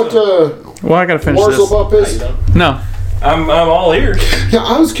anybody know what Well, I gotta finish this. Warzlebup is? No. I'm all ears. Yeah,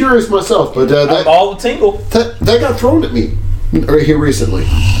 I was curious myself, but I'm all the tingle. that got thrown at me right here recently.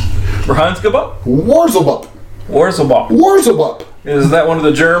 Reinskebab? Warzlebup. Warzlebup. Warzlebup. Is that one of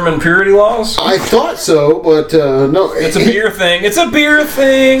the German purity laws? I thought so, but no. It's a beer thing. It's a beer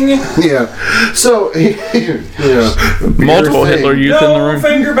thing. Yeah. So, yeah. Multiple Beer Hitler thing. youth in the No room.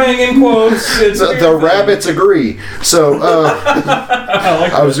 finger banging quotes. It's a beer The thing. rabbits agree. So,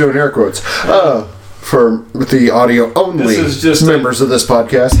 I was doing air quotes. For the audio only This is just members of this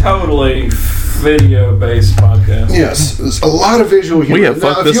podcast. Totally video-based podcast. Yes, there's a lot of visual humor. We have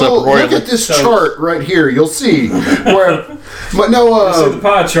fucked if this you'll up royally. look at this chart right here, you'll see where. But See, no, the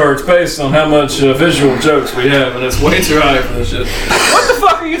pie chart's based on how much visual jokes we have, and it's way too high for this shit. What the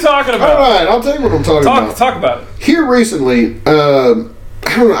fuck are you talking all about? right, I'll tell you what I'm talking about. Talk about it. Here recently, I don't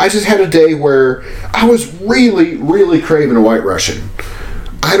know, I just had a day where I was really, really craving a White Russian.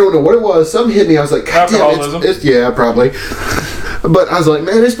 I don't know what it was. Something hit me. I was like, God damn, Alcoholism? it's yeah, probably. But I was like,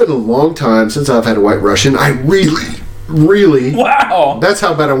 man, it's been a long time since I've had a White Russian. I really, Wow. that's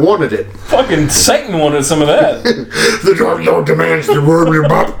how bad I wanted it. Fucking Satan wanted some of that. The Dark Lord demands the word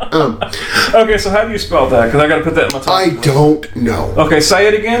bop. Okay, so how do you spell that? Because I got to put that in my top. I don't know. Okay, say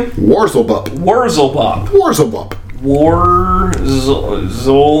it again. Warzelbup. Wurzelbop. Warzelbup.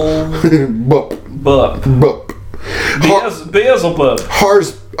 Warzol. Bup. Bup. Bup. Beelzebub.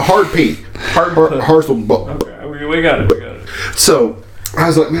 Hard P. Harzelbup. Okay, we got it. So I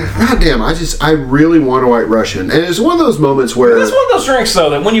was like, man, goddamn, I really want a White Russian. And it's one of those moments where That's one of those drinks, though,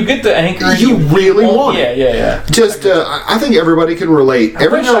 that when you get the anchor, You really want it. Yeah. just, I think everybody can relate. I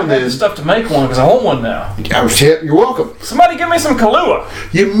Every wish now I and had the then. stuff to make one because I want one now. Oh, shit, you're welcome. Somebody give me some Kahlua.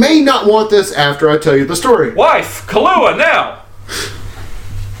 You may not want this after I tell you the story. Wife, Kahlua now.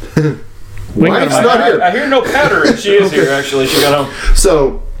 Wife's not here. I hear no powder, and she is here. Actually, she got home.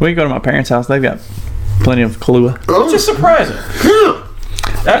 So, We can go to my parents' house. They've got plenty of Kahlua. It's just surprising. yeah.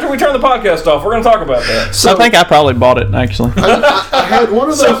 After we turn the podcast off, we're going to talk about that. So I think I probably bought it, actually. I had one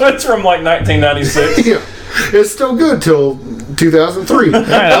of those. So it's from like 1996. Yeah, it's still good till 2003. All right,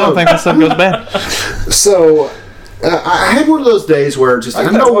 I don't think that stuff goes bad. So, I had one of those days where just out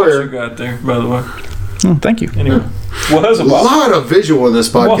of That's what you nowhere, got there, by the way. Oh, thank you. Anyway, a Wurzelbop. lot of visual in this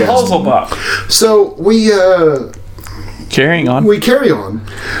podcast. Wurzelbop. So Carrying on. we carry on.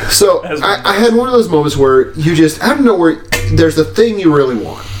 So As- I had one of those moments where you just out of nowhere, there's a thing you really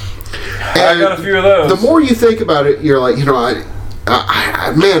want. I got a few of those. The more you think about it, you're like,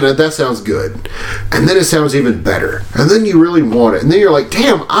 man, that sounds good, and then it sounds even better, and then you really want it, and then you're like,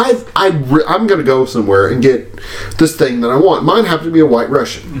 damn, I'm gonna go somewhere and get this thing that I want. Mine happened to be a White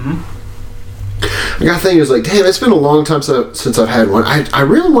Russian. Mm-hmm. I got thinking, like, damn, it's been a long time since I've had one. I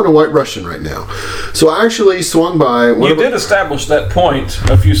really want a White Russian right now, so I actually swung by. You did establish that point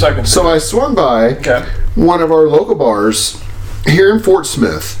a few seconds So ago. I swung by Okay. one of our local bars here in Fort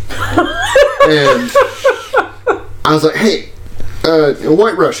Smith, and I was like, hey, a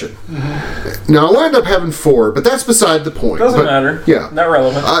White Russian. Now, I wound up having 4, but that's beside the point. Doesn't But, matter. Yeah. Not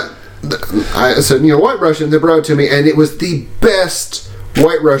relevant. I said, White Russian, they brought it to me, and it was the best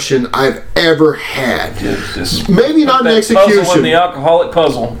White Russian I've ever had. Just Maybe not in that puzzle in execution. the alcoholic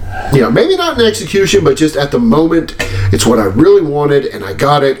puzzle. Yeah, maybe not in execution, but just at the moment, it's what I really wanted, and I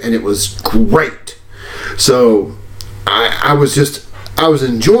got it, and it was great. So, I was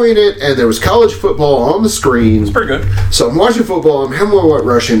enjoying it, and there was college football on the screen. Pretty good. So I'm watching football, I'm having my White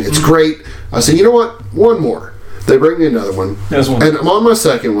Russian, it's great. I said, you know what? One more. They bring me another one. There's one. And I'm on my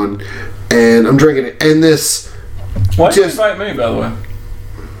second one, and I'm drinking it. And this, Why did you just- invite me, by the way?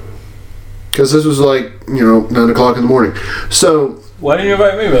 because this was like, 9 o'clock in the morning. So, Why didn't you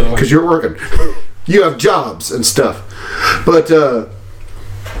invite me, by the way? because you're working. You have jobs and stuff. But,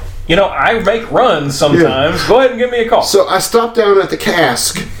 I make runs sometimes. Go ahead and give me a call. so I stopped down at the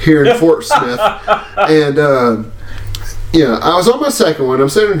Cask here in Fort Smith, and I was on my second one. I'm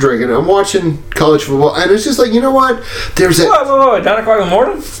sitting and drinking. I'm watching college football, and it's just like, you know what? There's that. Wait, 9 o'clock in the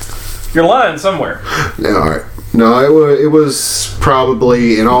morning? You're lying somewhere. No, all right. No, it was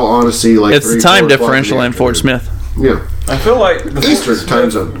probably, in all honesty, like It's the 3, time 4 o'clock differential in the Fort afternoon. Smith. Yeah, I feel like the Eastern Fort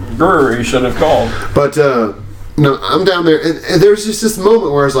time Smith zone. Brewery should have called. But no, I'm down there, and there's just this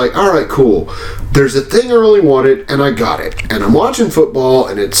moment where I was like, all right, cool. There's a thing I really wanted, and I got it. And I'm watching football,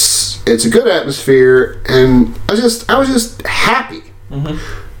 and it's a good atmosphere, and I was just happy. I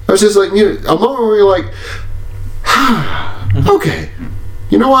was just like, a moment where you're like, okay,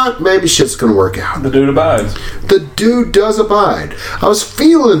 you know what? Maybe shit's gonna work out. The dude abides. The dude does abide. I was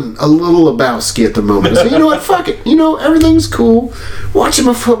feeling a little Lebowski at the moment. I said, you know what? Fuck it. Everything's cool. Watching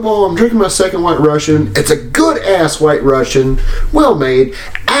my football. I'm drinking my second White Russian. It's a good ass White Russian. Well made.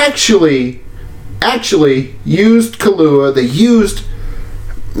 Actually used Kahlua. They used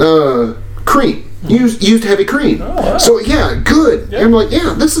cream. used heavy cream. wow. So yeah, good. I'm like,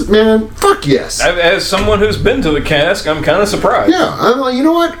 yeah, this is, man, fuck yes. As someone who's been to the cask, I'm kind of surprised. Yeah, I'm like, you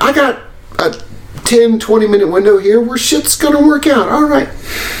know what? I got a 10, 20-minute window here where shit's gonna work out. All right.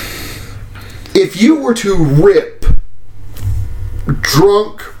 If you were to rip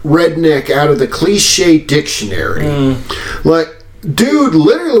drunk redneck out of the cliche dictionary, like, dude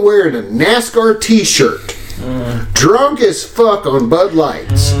literally wearing a NASCAR t-shirt, drunk as fuck on Bud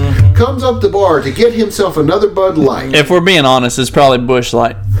Lights, comes up the bar to get himself another Bud Light. If we're being honest, it's probably Busch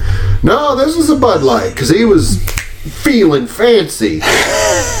Light. No, this was a Bud Light because he was feeling fancy,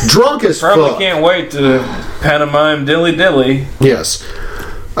 drunk as Probably fuck. can't wait to pantomime Dilly Dilly. Yes.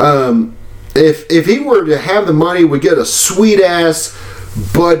 If he were to have the money, would get a sweet ass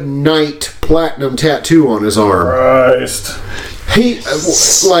Bud Knight platinum tattoo on his arm. Christ. He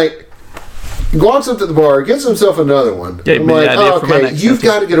like walks up to the bar, gets himself another one. Gave I'm me the like, idea oh, for my okay, next you've tattoo.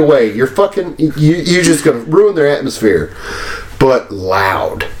 got to get away. You're fucking. You're just gonna ruin their atmosphere. But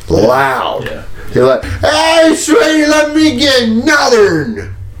loud. Yeah. You're like, hey, sweetie, let me get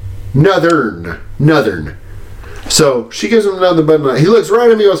Northern. So she gives him another Bud Light. He looks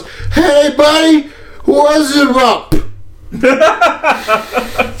right at me and goes, hey, buddy, what's it up?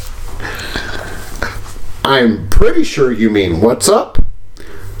 I'm pretty sure you mean what's up.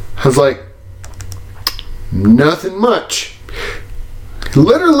 I was like, nothing much. He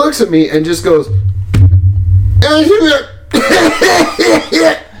literally looks at me and just goes,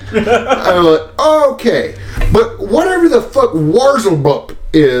 I'm like, okay. But whatever the fuck Warzelbup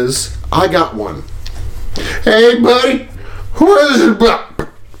is, I got one. Hey, buddy, what is it about?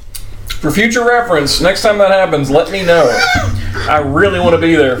 For future reference, next time that happens, let me know. I really want to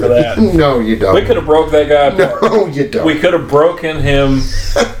be there for that. No, you don't. We could have broke that guy apart. No, you don't. We could have broken him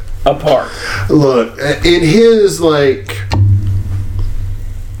apart. Look, in his, like,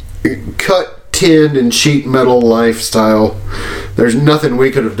 cut tin and sheet metal lifestyle, there's nothing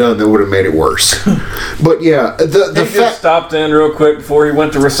we could have done that would have made it worse. But yeah, the He just fact, stopped in real quick before he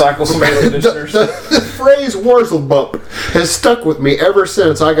went to recycle some air conditioners. the phrase Warzelbump has stuck with me ever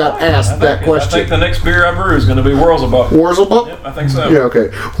since I got asked that I question. think the next beer I brew is going to be Whirlsabump. Warzelbump? Yep, I think so. Yeah, okay.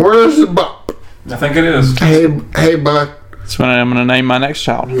 Where's the bump? I think it is. Hey, bud. That's what I'm going to name my next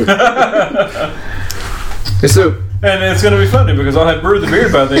child. So, And it's going to be funny because I'll have brewed the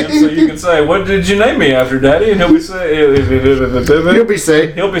beer by then, so you can say, "What did you name me after, Daddy?" And he'll be saying,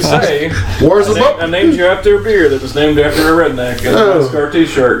 you'll be safe. Where's the I bump? named you after a beer that was named after a redneck and a Oh. NASCAR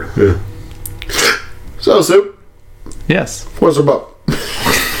t-shirt." So, Soup, Yes. where's the bump?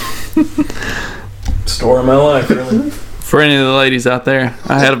 Story of my life, really. For any of the ladies out there,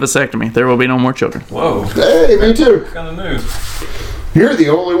 I had a vasectomy. There will be no more children. Whoa, Hey, me too. what kind of news? You're the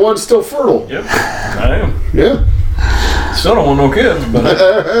only one still fertile. Yep, I am. Yeah. Still don't want no kids, but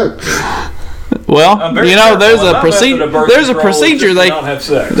Well, I'm very you know, careful. there's My a method procedure. of birth There's a control is procedure just they. not have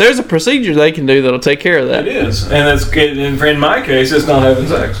sex. There's a procedure they can do that'll take care of that. It is, and it's in my case, it's not having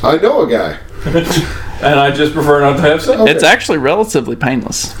sex, I know a guy. and I just prefer not to have sex. It's actually relatively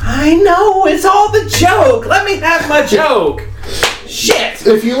painless. I know, it's all the joke. Let me have my joke. Shit.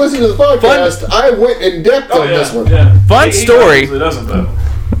 If you listen to the podcast, I went in depth on this one. Yeah. Fun He story. obviously doesn't though.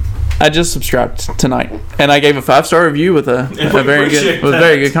 I just subscribed tonight, and I gave a 5-star review with a And we very appreciate good with that.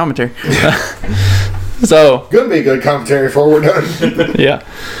 very good commentary. So Gonna be good commentary before we're done. yeah.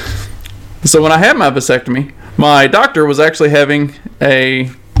 So when I had my vasectomy, my doctor was actually having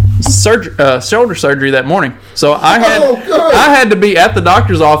a shoulder surgery that morning. So I had to be at the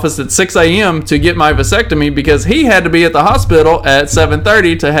doctor's office at 6 a.m. to get my vasectomy because he had to be at the hospital at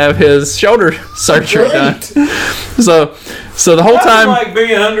 7:30 to have his shoulder surgery done. So the whole time, like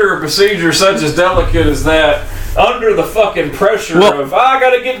being under a procedure such as delicate as that, under the fucking pressure of I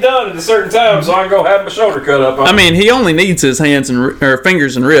gotta get done at a certain time so I can go have my shoulder cut up. I mean, he only needs his hands or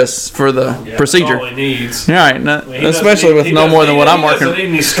fingers and wrists for the procedure. That's all he needs. All right, especially with no more than what I'm working. He doesn't need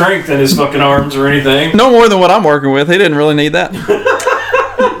any strength in his fucking arms or anything. No more than what I'm working with. He didn't really need that.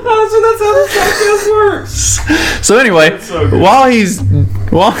 So that's how this podcast works. So anyway, so good.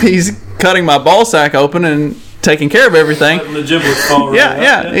 while he's cutting my ball sack open and taking care of everything, Letting the giblets fall right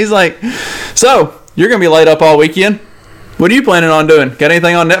yeah, out. he's like, "So you're gonna be laid up all weekend? What are you planning on doing? Got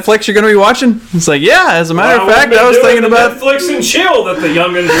anything on Netflix you're gonna be watching?" It's like, "Yeah, as a matter of fact, I was thinking about." Netflix and chill that the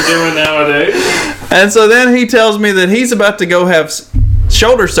youngins are doing nowadays. And so then he tells me that he's about to go have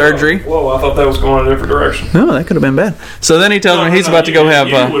shoulder surgery. Whoa, I thought that was going in a different direction. No, that could have been bad. So then he tells me he's about to go have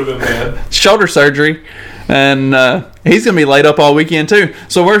You would have been bad. shoulder surgery, and he's gonna be laid up all weekend too.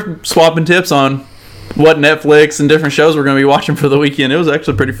 So we're swapping tips on what Netflix and different shows we're gonna be watching for the weekend. It was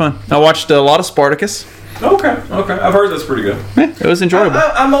actually pretty fun. I watched a lot of Spartacus. Okay. I've heard that's pretty good. Yeah, it was enjoyable.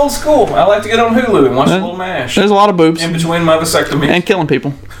 I'm old school. I like to get on Hulu and watch a little MASH. There's a lot of boobs In between my vasectomy. and killing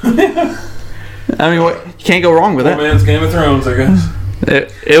people. I mean, what, you can't go wrong with Poor that. man's Game of Thrones, I guess.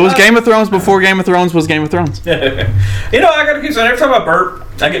 It was Game of Thrones before Game of Thrones was Game of Thrones. You know, I gotta keep saying, every time I burp,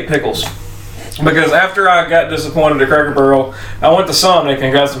 I get pickles. Because after I got disappointed at Cracker Barrel, I went to Sonic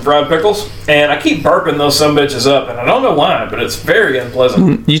and got some fried pickles, and I keep burping those sumbitches up, and I don't know why, but it's very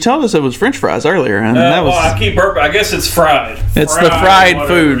unpleasant. You told us it was French fries earlier, and that was. Well, I keep burping. I guess it's fried. It's the fried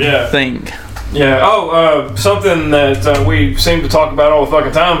whatever. food Yeah. thing. Yeah. Oh, something that we seem to talk about all the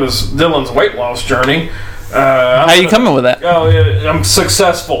fucking time is Dylan's weight loss journey. How you coming with that? Oh, yeah, I'm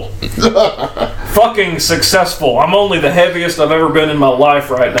successful. Fucking successful. I'm only the heaviest I've ever been in my life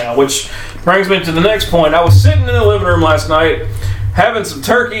right now, which brings me to the next point. I was sitting in the living room last night having some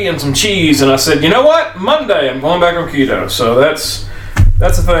turkey and some cheese, and I said, you know what? Monday I'm going back on keto. So that's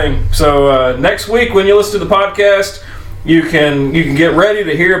a thing. So next week when you listen to the podcast, you can get ready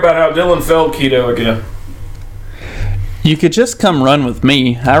to hear about how Dylan failed keto again. You could just come run with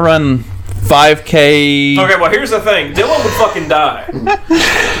me. I run 5K. Okay, well, here's the thing. Dylan would fucking die.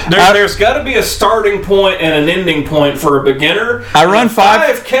 There's got to be a starting point and an ending point for a beginner. I run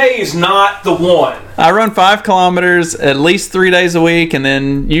 5K is not the one. I run 5 kilometers at least 3 days a week, and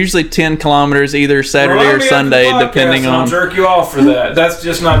then usually 10 kilometers either Saturday Remind or me after Sunday, the podcast depending and I'll on. jerk you off for that. That's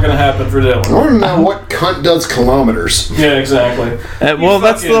just not going to happen for Dylan. I want to know what cunt does kilometers. Yeah, exactly. Well,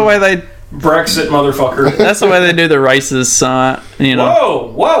 that's the fucking way they. Brexit motherfucker. That's the way they do the races. You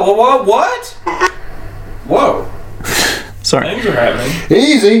know. Whoa, what? Whoa, Sorry. things are happening.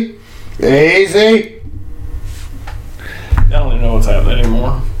 Easy. I don't even know what's happening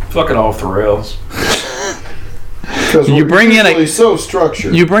anymore. Fucking off the rails. Because You we're bring in a- usually so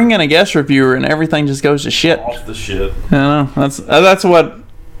structured. You bring in a guest reviewer, and everything just goes to shit. Off the shit. I know.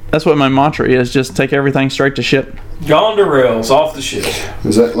 That's what my mantra is. Just take everything straight to shit. Gone to rails, off the shit.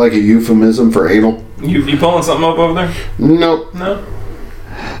 Is that like a euphemism for anal? You pulling something up over there? Nope. No?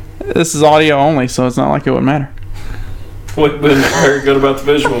 This is audio only, so it's not like it would matter. We've been very good about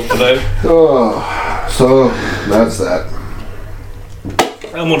the visuals today. Oh, so that's that.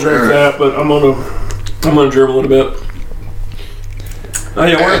 I'm gonna drink that, but I'm gonna dribble it a bit. Oh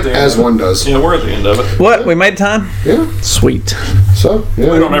yeah, we're at the end. As one does. Yeah, we're at the end of it. What? We made time? Yeah. Sweet. So,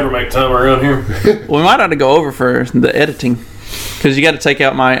 yeah. We don't ever make time around here. We might have to go over for the editing, because you got to take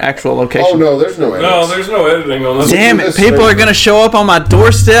out my actual location. Oh, no, there's no edits. No, there's no editing on this. Damn it! This People thing. are gonna show up on my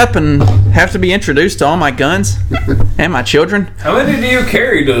doorstep and have to be introduced to all my guns and my children. How many do you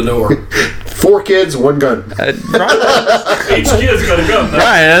carry to the door? 4 kids, 1 gun. Right, Each kid's got a gun.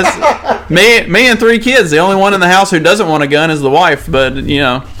 that's me and 3 kids. The only one in the house who doesn't want a gun is the wife. But you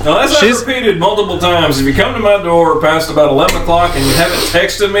know, Now, as I've she's repeated multiple times, if you come to my door past about 11 o'clock and you haven't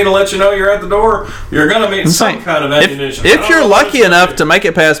texted me to let you know you're at the door, you're going to meet some saying, kind of ammunition. if you're lucky enough to make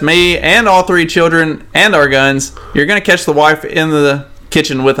it past me and all 3 children and our guns, you're gonna catch the wife in the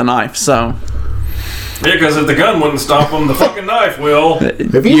kitchen with a knife. So Yeah, because if the gun wouldn't stop them, the fucking knife will.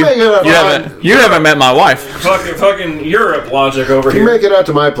 If you make it out, you haven't met my wife. Fucking Europe logic over if you here. make it out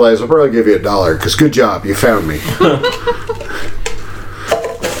to my place, I'll probably give you $1, because good job, you found me.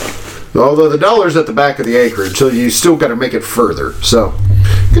 Although the $1's at the back of the acreage, so you still got to make it further. So,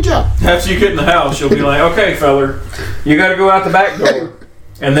 good job. After you get in the house, you'll be like, okay, feller, you got to go out the back door.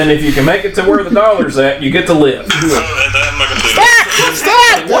 And then if you can make it to where the $'s at, you get to live.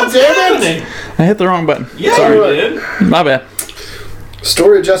 Stop! What's happening? I hit the wrong button. Yeah, Sorry, you did. my bad.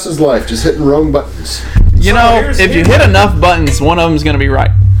 Story of Justin's life, just hitting wrong buttons. You know, here's- if you hit enough buttons, one of them's gonna be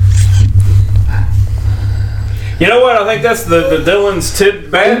right. You know what? I think that's the Dylan's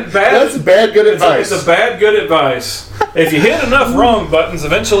bad. That's bad good advice. It's a bad good advice. If you hit enough wrong buttons,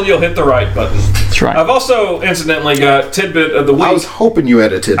 eventually you'll hit the right button. That's right. I've also incidentally got tidbit of the week. I was hoping you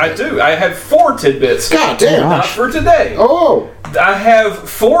edited. I do. I have 4 tidbits. God damn. Not for today. Oh. I have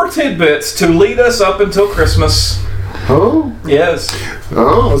 4 tidbits to lead us up until Christmas. Oh. Yes.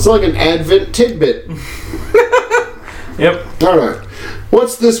 Oh, it's like an Advent tidbit. Yep. All right.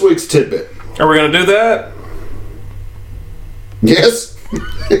 What's this week's tidbit? Are we going to do that? Yes?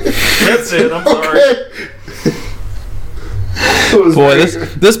 That's it. I'm sorry. Okay. That was Boy, very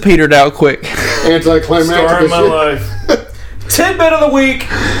this petered out quick. anticlimactic. Story of my as shit. life. Tidbit of the week.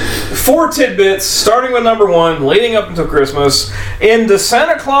 4 tidbits, starting with number 1, leading up until Christmas. In the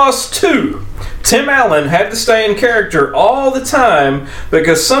Santa Claus 2, Tim Allen had to stay in character all the time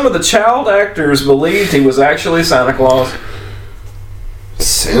because some of the child actors believed he was actually Santa Claus.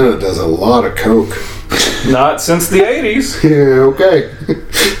 Santa does a lot of coke. Not since the 80s. Yeah, okay.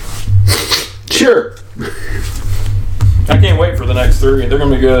 Sure. I can't wait for the next 3. They're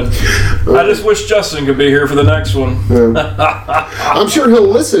gonna be good. I just wish Justin could be here for the next one. I'm sure he'll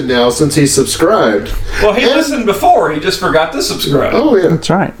listen now since he's subscribed. Well, he listened before. He just forgot to subscribe. Oh yeah, That's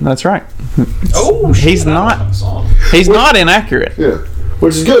right. That's right. Oh, He's not. He's not inaccurate. yeah.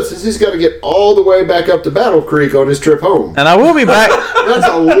 Which is good since he's got to get all the way back up to Battle Creek on his trip home. And I will be back. That's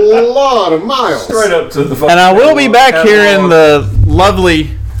a lot of miles. Straight up to the. And I will be back here in the lovely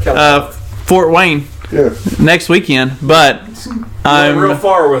Fort Wayne Yeah. next weekend. But I'm real I'm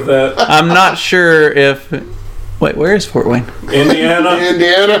far with that. I'm not sure if. Wait, where is Fort Wayne? Indiana.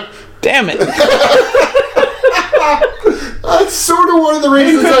 Indiana. Damn it! That's sort of one of the He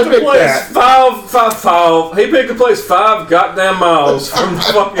reasons I picked a picked place that. He picked a place 5 goddamn miles from the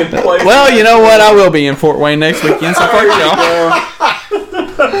fucking place. Well, you know what? I will be in Fort Wayne next weekend. So fuck y'all.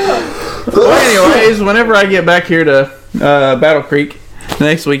 Well, anyways, whenever I get back here to Battle Creek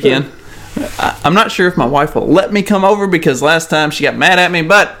next weekend, I'm not sure if my wife will let me come over because last time she got mad at me,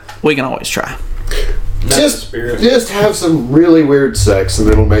 but we can always try. Just have some really weird sex and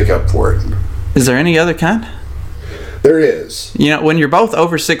it'll make up for it. Is there any other kind? There is. You know, when you're both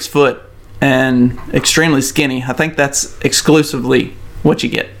over 6 foot and extremely skinny, I think that's exclusively what you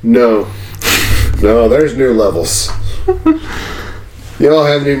get. No, there's new levels. Y'all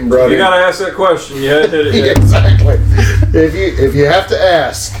haven't even brought You in. gotta ask that question. You hadn't hit it yet. Exactly. If you have to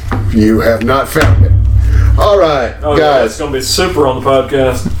ask, you have not found it. All right, Oh, yeah, it's guys. gonna be super on the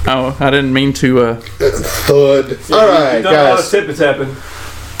podcast. Oh, I didn't mean to. Thud. All right, You've done a lot of guys. tippy tapping.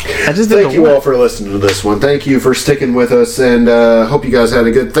 I just did Thank you all for listening to this one. Thank you for sticking with us, and hope you guys had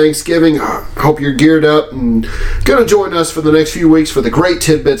a good Thanksgiving. Hope you're geared up and gonna join us for the next few weeks for the great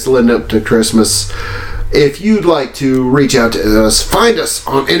tidbits leading up to Christmas. If you'd like to reach out to us, find us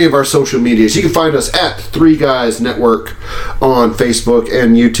on any of our social medias. You can find us at 3 Guys Network on Facebook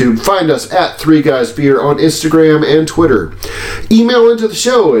and YouTube. Find us at 3 Guys Beer on Instagram and Twitter. Email into the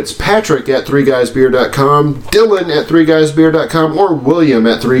show. It's Patrick at 3guysbeer.com, Dylan at 3guysbeer.com, or William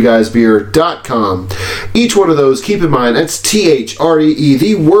at 3guysbeer.com. Each one of those, keep in mind, that's THREE,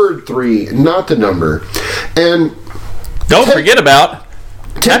 the word 3, not the number. And Don't forget about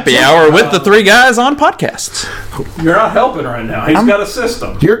Happy Hour with the 3 Guys on podcasts. You're not helping right now. He's got a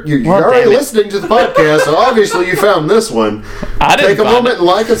system. You're Well, already damn it. listening to the podcast, so obviously you found this one. I didn't Take a find moment it. and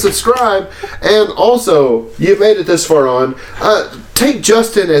like and subscribe. And also, you've made it this far on. Take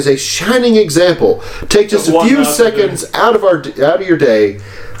Justin as a shining example. Take just a One few not to seconds out of your day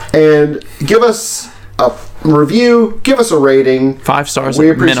and give us a review. Give us a rating. 5 stars We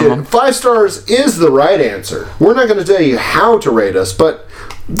at appreciate minimum. it. 5 stars is the right answer. We're not going to tell you how to rate us, but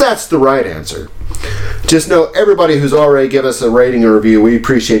that's the right answer. Just know, everybody who's already given us a rating or review, we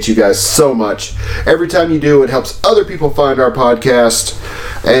appreciate you guys so much. Every time you do, it helps other people find our podcast.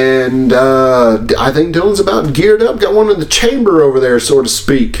 And I think Dylan's about geared up. Got one in the chamber over there, so to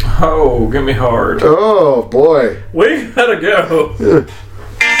speak. Oh, get me hard. Oh, boy. We gotta go.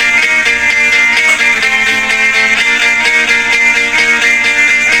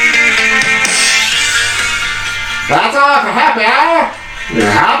 That's all for happy hour.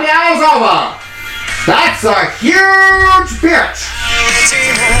 Your happy hour's over. That's a huge bitch.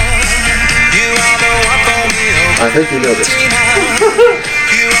 I think you know this.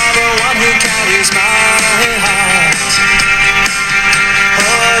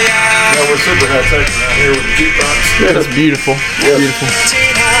 No, we're super high tech out here with the jukebox. That's beautiful. Beautiful.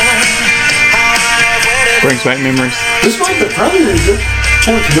 Brings back memories. This might be probably a good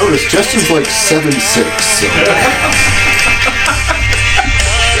point to notice. Justin's like 7'6". So.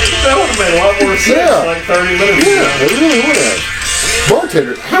 That would have made a lot more sense Yeah. like 30 minutes Yeah, ago. it really would have.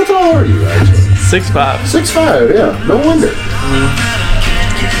 Bartender, how tall are you, actually? 6'5". 6'5", yeah. No wonder.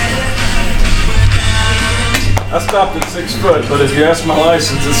 I stopped at 6 foot, but if you ask my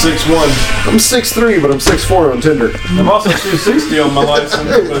license, it's 6'1". I'm 6'3", but I'm 6'4" on Tinder. I'm also 260 on my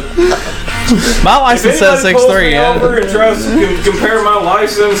license, but My if license says anybody pulls 6'3". me over Yeah. and tries to compare my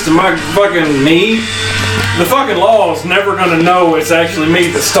license to my fucking knee, the fucking law is never gonna know it's actually me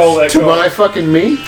that stole that To car. my fucking me?